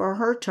waiting for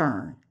her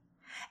turn.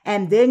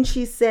 And then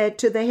she said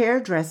to the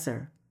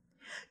hairdresser,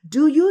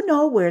 "Do you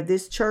know where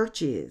this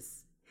church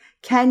is?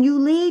 Can you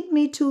lead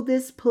me to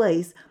this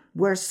place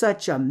where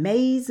such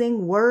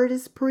amazing word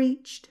is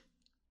preached?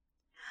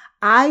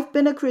 I've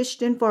been a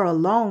Christian for a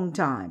long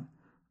time,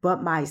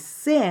 but my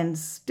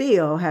sins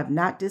still have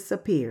not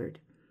disappeared.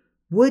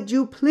 Would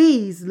you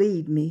please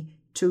lead me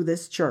to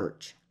this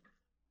church?"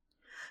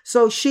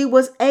 So she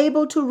was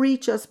able to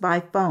reach us by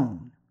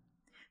phone.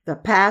 The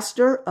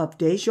pastor of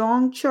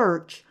Daejeon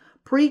Church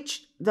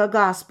preached the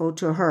gospel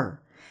to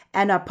her,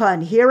 and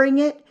upon hearing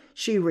it,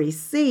 she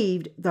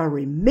received the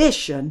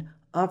remission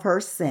of her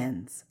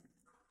sins.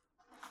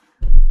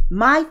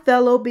 My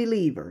fellow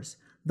believers,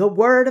 the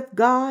word of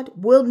God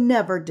will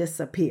never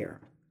disappear.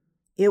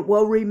 It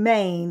will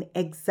remain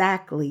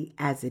exactly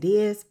as it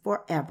is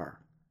forever.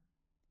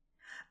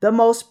 The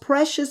most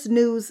precious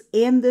news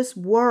in this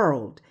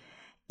world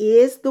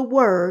is the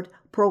word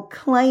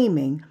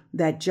proclaiming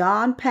that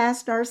John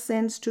passed our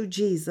sins to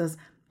Jesus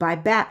by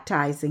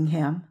baptizing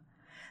him,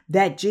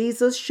 that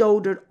Jesus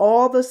shouldered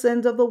all the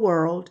sins of the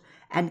world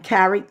and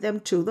carried them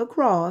to the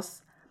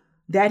cross,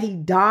 that he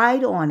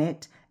died on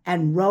it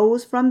and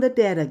rose from the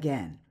dead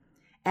again,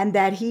 and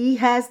that he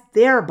has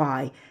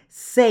thereby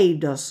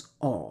saved us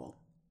all.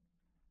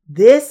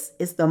 This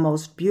is the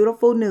most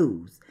beautiful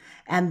news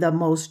and the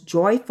most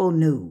joyful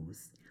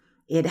news.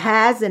 It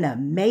has an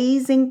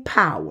amazing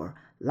power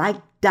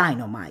like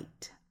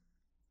dynamite.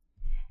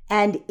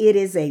 And it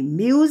is a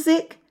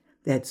music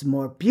that's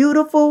more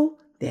beautiful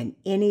than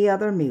any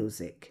other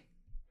music.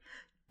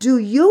 Do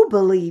you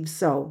believe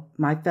so,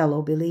 my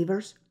fellow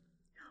believers?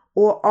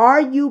 Or are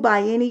you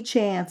by any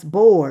chance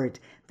bored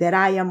that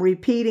I am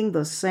repeating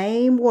the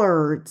same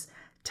words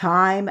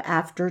time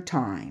after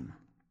time?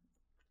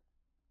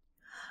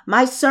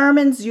 My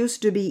sermons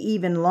used to be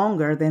even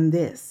longer than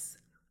this.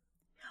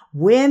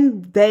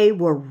 When they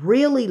were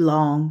really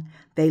long,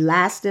 they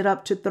lasted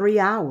up to 3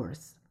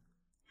 hours.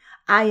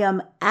 I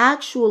am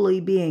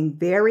actually being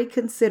very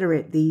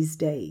considerate these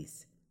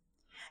days.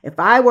 If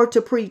I were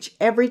to preach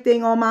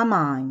everything on my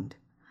mind,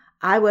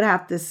 I would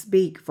have to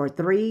speak for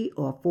 3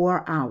 or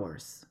 4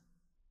 hours.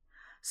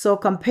 So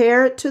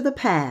compared to the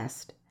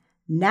past,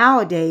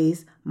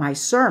 nowadays my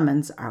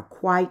sermons are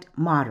quite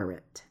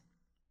moderate.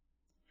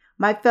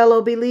 My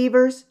fellow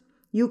believers,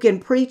 you can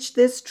preach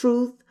this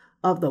truth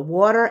of the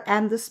water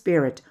and the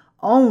Spirit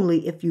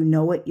only if you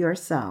know it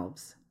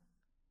yourselves.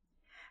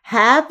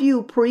 Have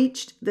you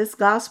preached this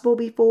gospel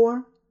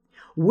before?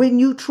 When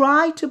you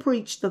try to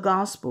preach the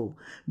gospel,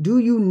 do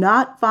you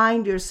not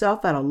find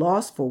yourself at a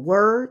loss for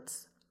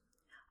words?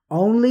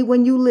 Only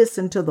when you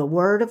listen to the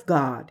word of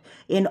God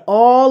in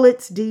all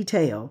its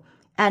detail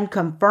and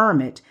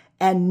confirm it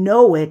and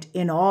know it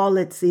in all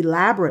its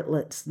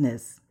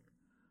elaborateness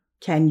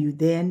can you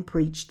then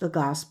preach the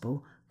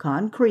gospel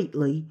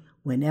concretely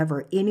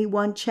whenever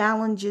anyone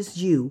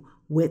challenges you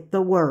with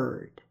the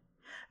word.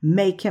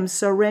 Make him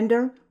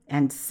surrender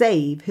and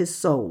save his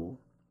soul.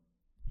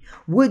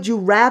 Would you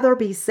rather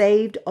be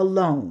saved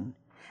alone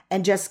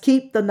and just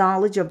keep the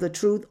knowledge of the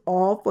truth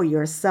all for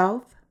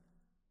yourself?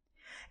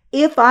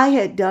 If I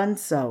had done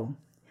so,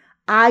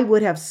 I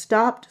would have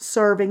stopped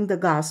serving the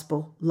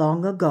gospel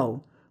long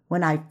ago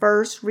when I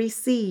first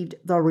received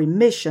the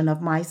remission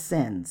of my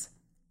sins.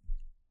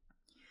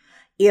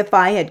 If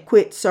I had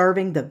quit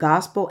serving the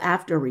gospel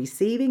after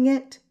receiving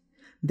it,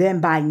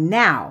 then by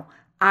now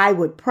I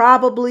would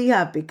probably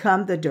have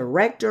become the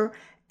director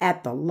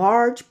at the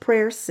large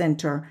prayer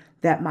center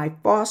that my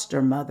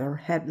foster mother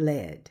had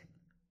led.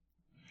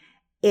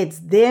 It's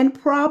then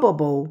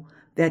probable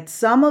that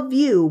some of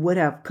you would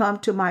have come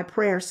to my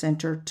prayer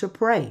center to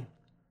pray.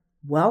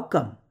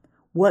 Welcome.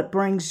 What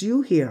brings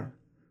you here?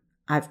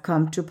 I've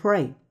come to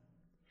pray.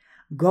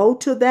 Go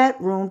to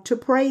that room to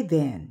pray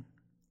then.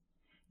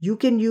 You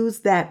can use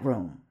that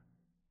room.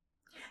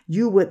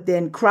 You would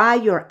then cry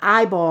your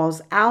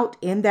eyeballs out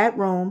in that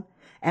room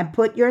and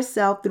put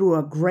yourself through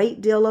a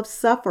great deal of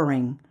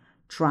suffering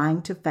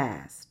trying to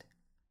fast.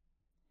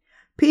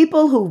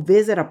 People who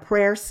visit a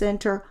prayer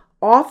center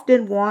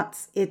often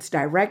want its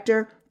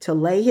director to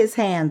lay his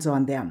hands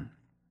on them.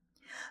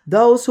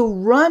 Those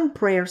who run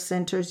prayer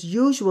centers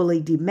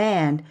usually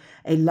demand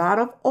a lot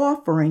of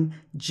offering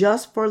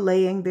just for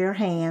laying their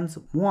hands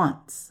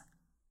once.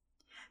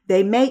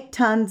 They make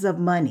tons of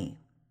money.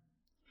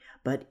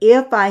 But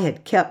if I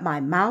had kept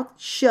my mouth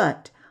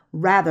shut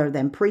rather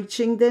than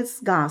preaching this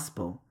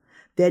gospel,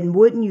 then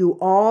wouldn't you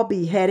all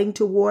be heading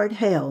toward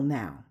hell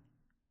now?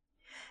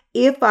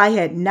 If I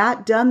had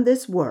not done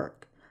this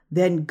work,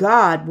 then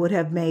God would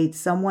have made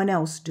someone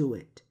else do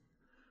it.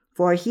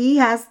 For he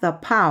has the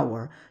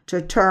power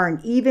to turn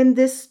even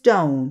this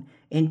stone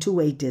into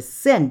a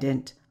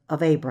descendant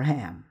of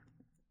Abraham.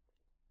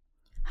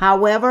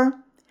 However,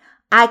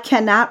 I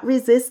cannot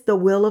resist the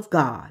will of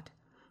God,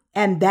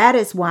 and that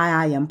is why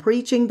I am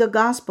preaching the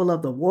gospel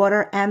of the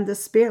water and the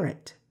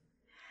Spirit.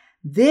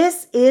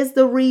 This is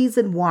the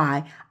reason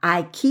why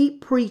I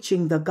keep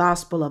preaching the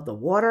gospel of the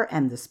water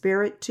and the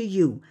Spirit to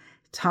you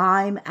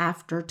time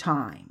after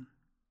time.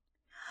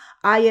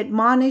 I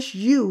admonish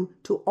you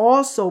to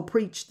also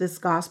preach this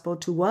gospel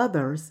to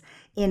others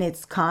in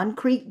its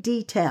concrete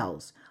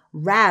details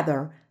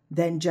rather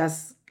than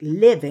just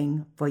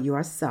living for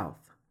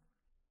yourself.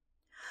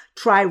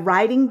 Try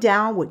writing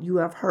down what you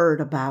have heard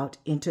about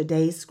in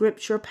today's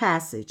scripture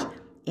passage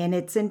in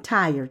its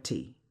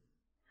entirety.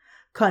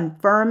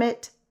 Confirm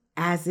it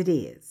as it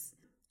is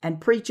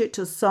and preach it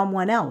to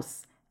someone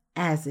else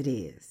as it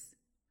is.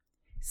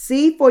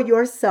 See for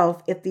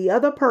yourself if the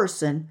other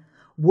person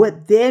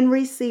would then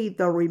receive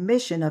the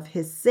remission of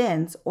his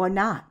sins or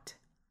not.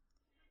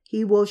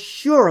 He will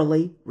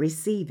surely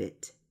receive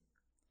it.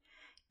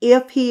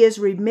 If he is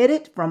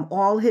remitted from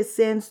all his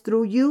sins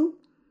through you,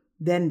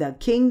 then the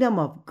kingdom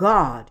of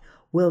God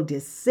will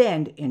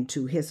descend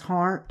into his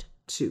heart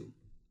too.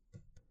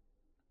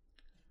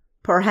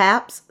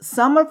 Perhaps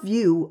some of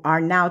you are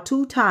now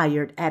too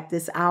tired at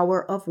this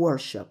hour of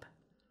worship,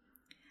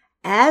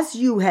 as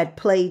you had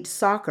played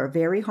soccer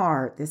very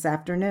hard this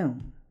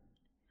afternoon.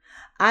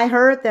 I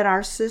heard that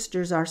our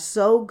sisters are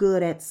so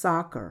good at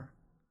soccer.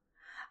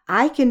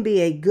 I can be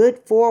a good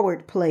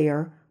forward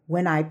player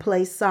when I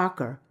play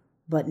soccer,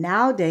 but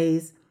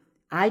nowadays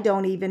I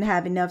don't even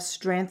have enough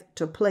strength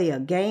to play a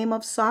game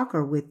of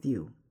soccer with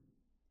you.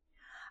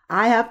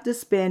 I have to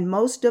spend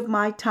most of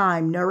my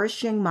time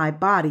nourishing my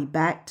body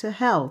back to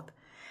health,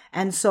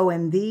 and so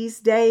in these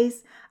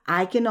days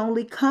I can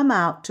only come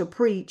out to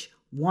preach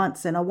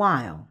once in a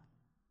while.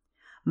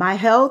 My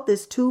health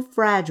is too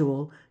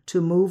fragile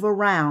to move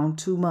around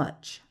too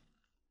much.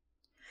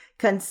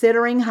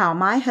 Considering how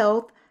my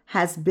health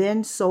has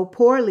been so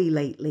poorly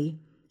lately,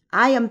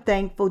 I am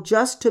thankful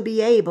just to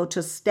be able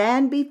to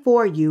stand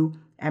before you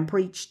and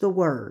preach the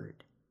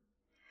word.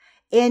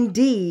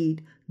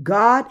 Indeed,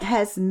 God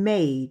has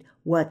made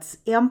what's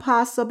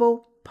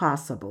impossible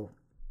possible.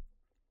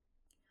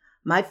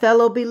 My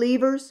fellow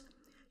believers,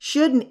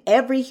 shouldn't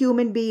every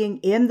human being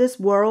in this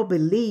world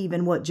believe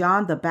in what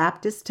John the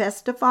Baptist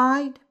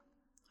testified?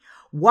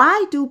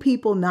 Why do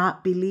people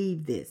not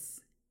believe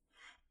this?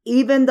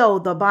 Even though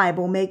the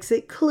Bible makes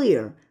it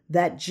clear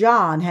that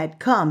John had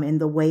come in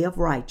the way of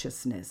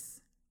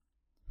righteousness.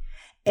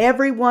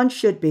 Everyone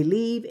should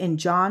believe in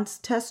John's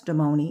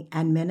testimony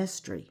and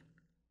ministry.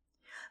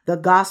 The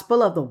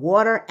gospel of the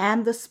water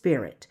and the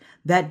Spirit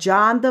that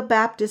John the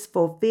Baptist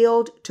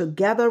fulfilled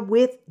together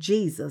with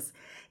Jesus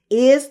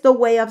is the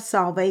way of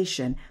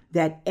salvation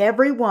that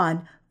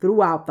everyone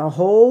throughout the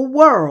whole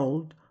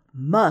world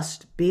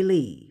must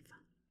believe.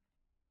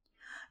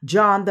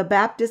 John the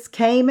Baptist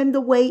came in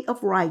the way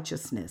of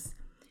righteousness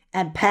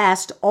and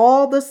passed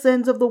all the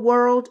sins of the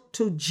world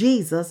to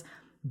Jesus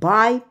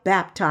by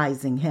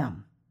baptizing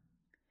him.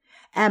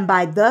 And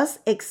by thus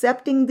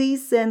accepting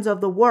these sins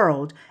of the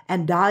world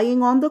and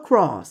dying on the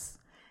cross,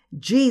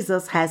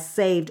 Jesus has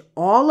saved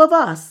all of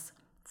us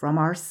from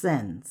our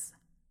sins.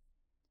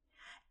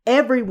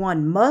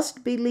 Everyone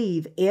must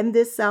believe in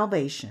this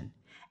salvation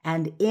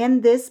and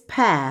in this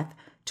path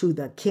to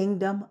the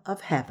kingdom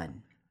of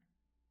heaven.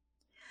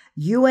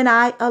 You and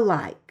I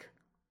alike,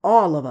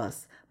 all of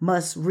us,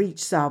 must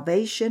reach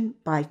salvation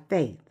by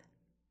faith.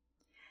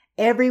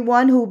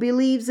 Everyone who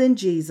believes in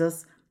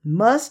Jesus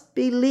must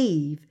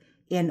believe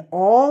in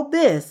all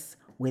this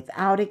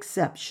without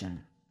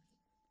exception.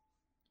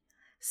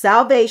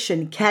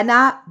 Salvation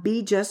cannot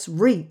be just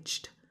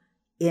reached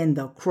in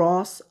the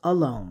cross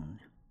alone.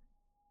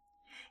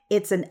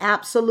 It's an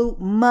absolute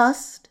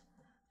must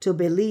to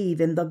believe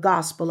in the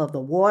gospel of the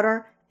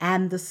water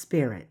and the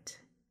Spirit.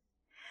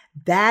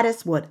 That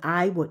is what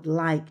I would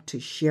like to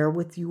share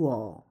with you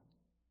all.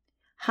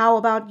 How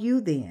about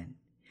you then?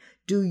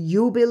 Do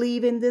you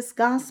believe in this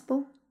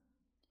gospel?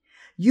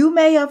 You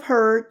may have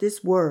heard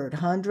this word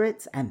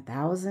hundreds and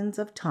thousands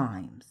of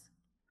times.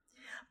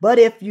 But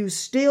if you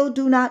still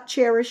do not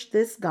cherish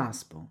this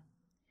gospel,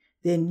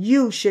 then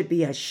you should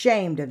be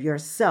ashamed of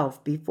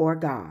yourself before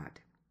God.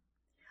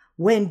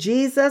 When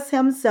Jesus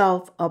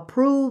himself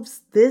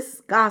approves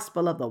this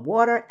gospel of the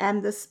water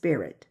and the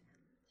Spirit,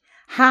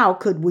 how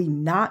could we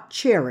not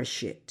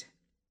cherish it?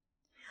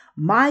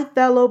 My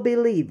fellow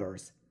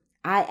believers,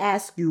 I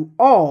ask you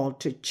all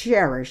to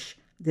cherish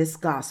this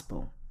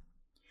gospel.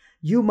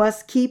 You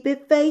must keep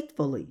it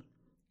faithfully,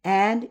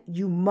 and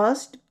you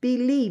must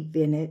believe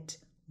in it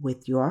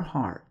with your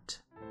heart.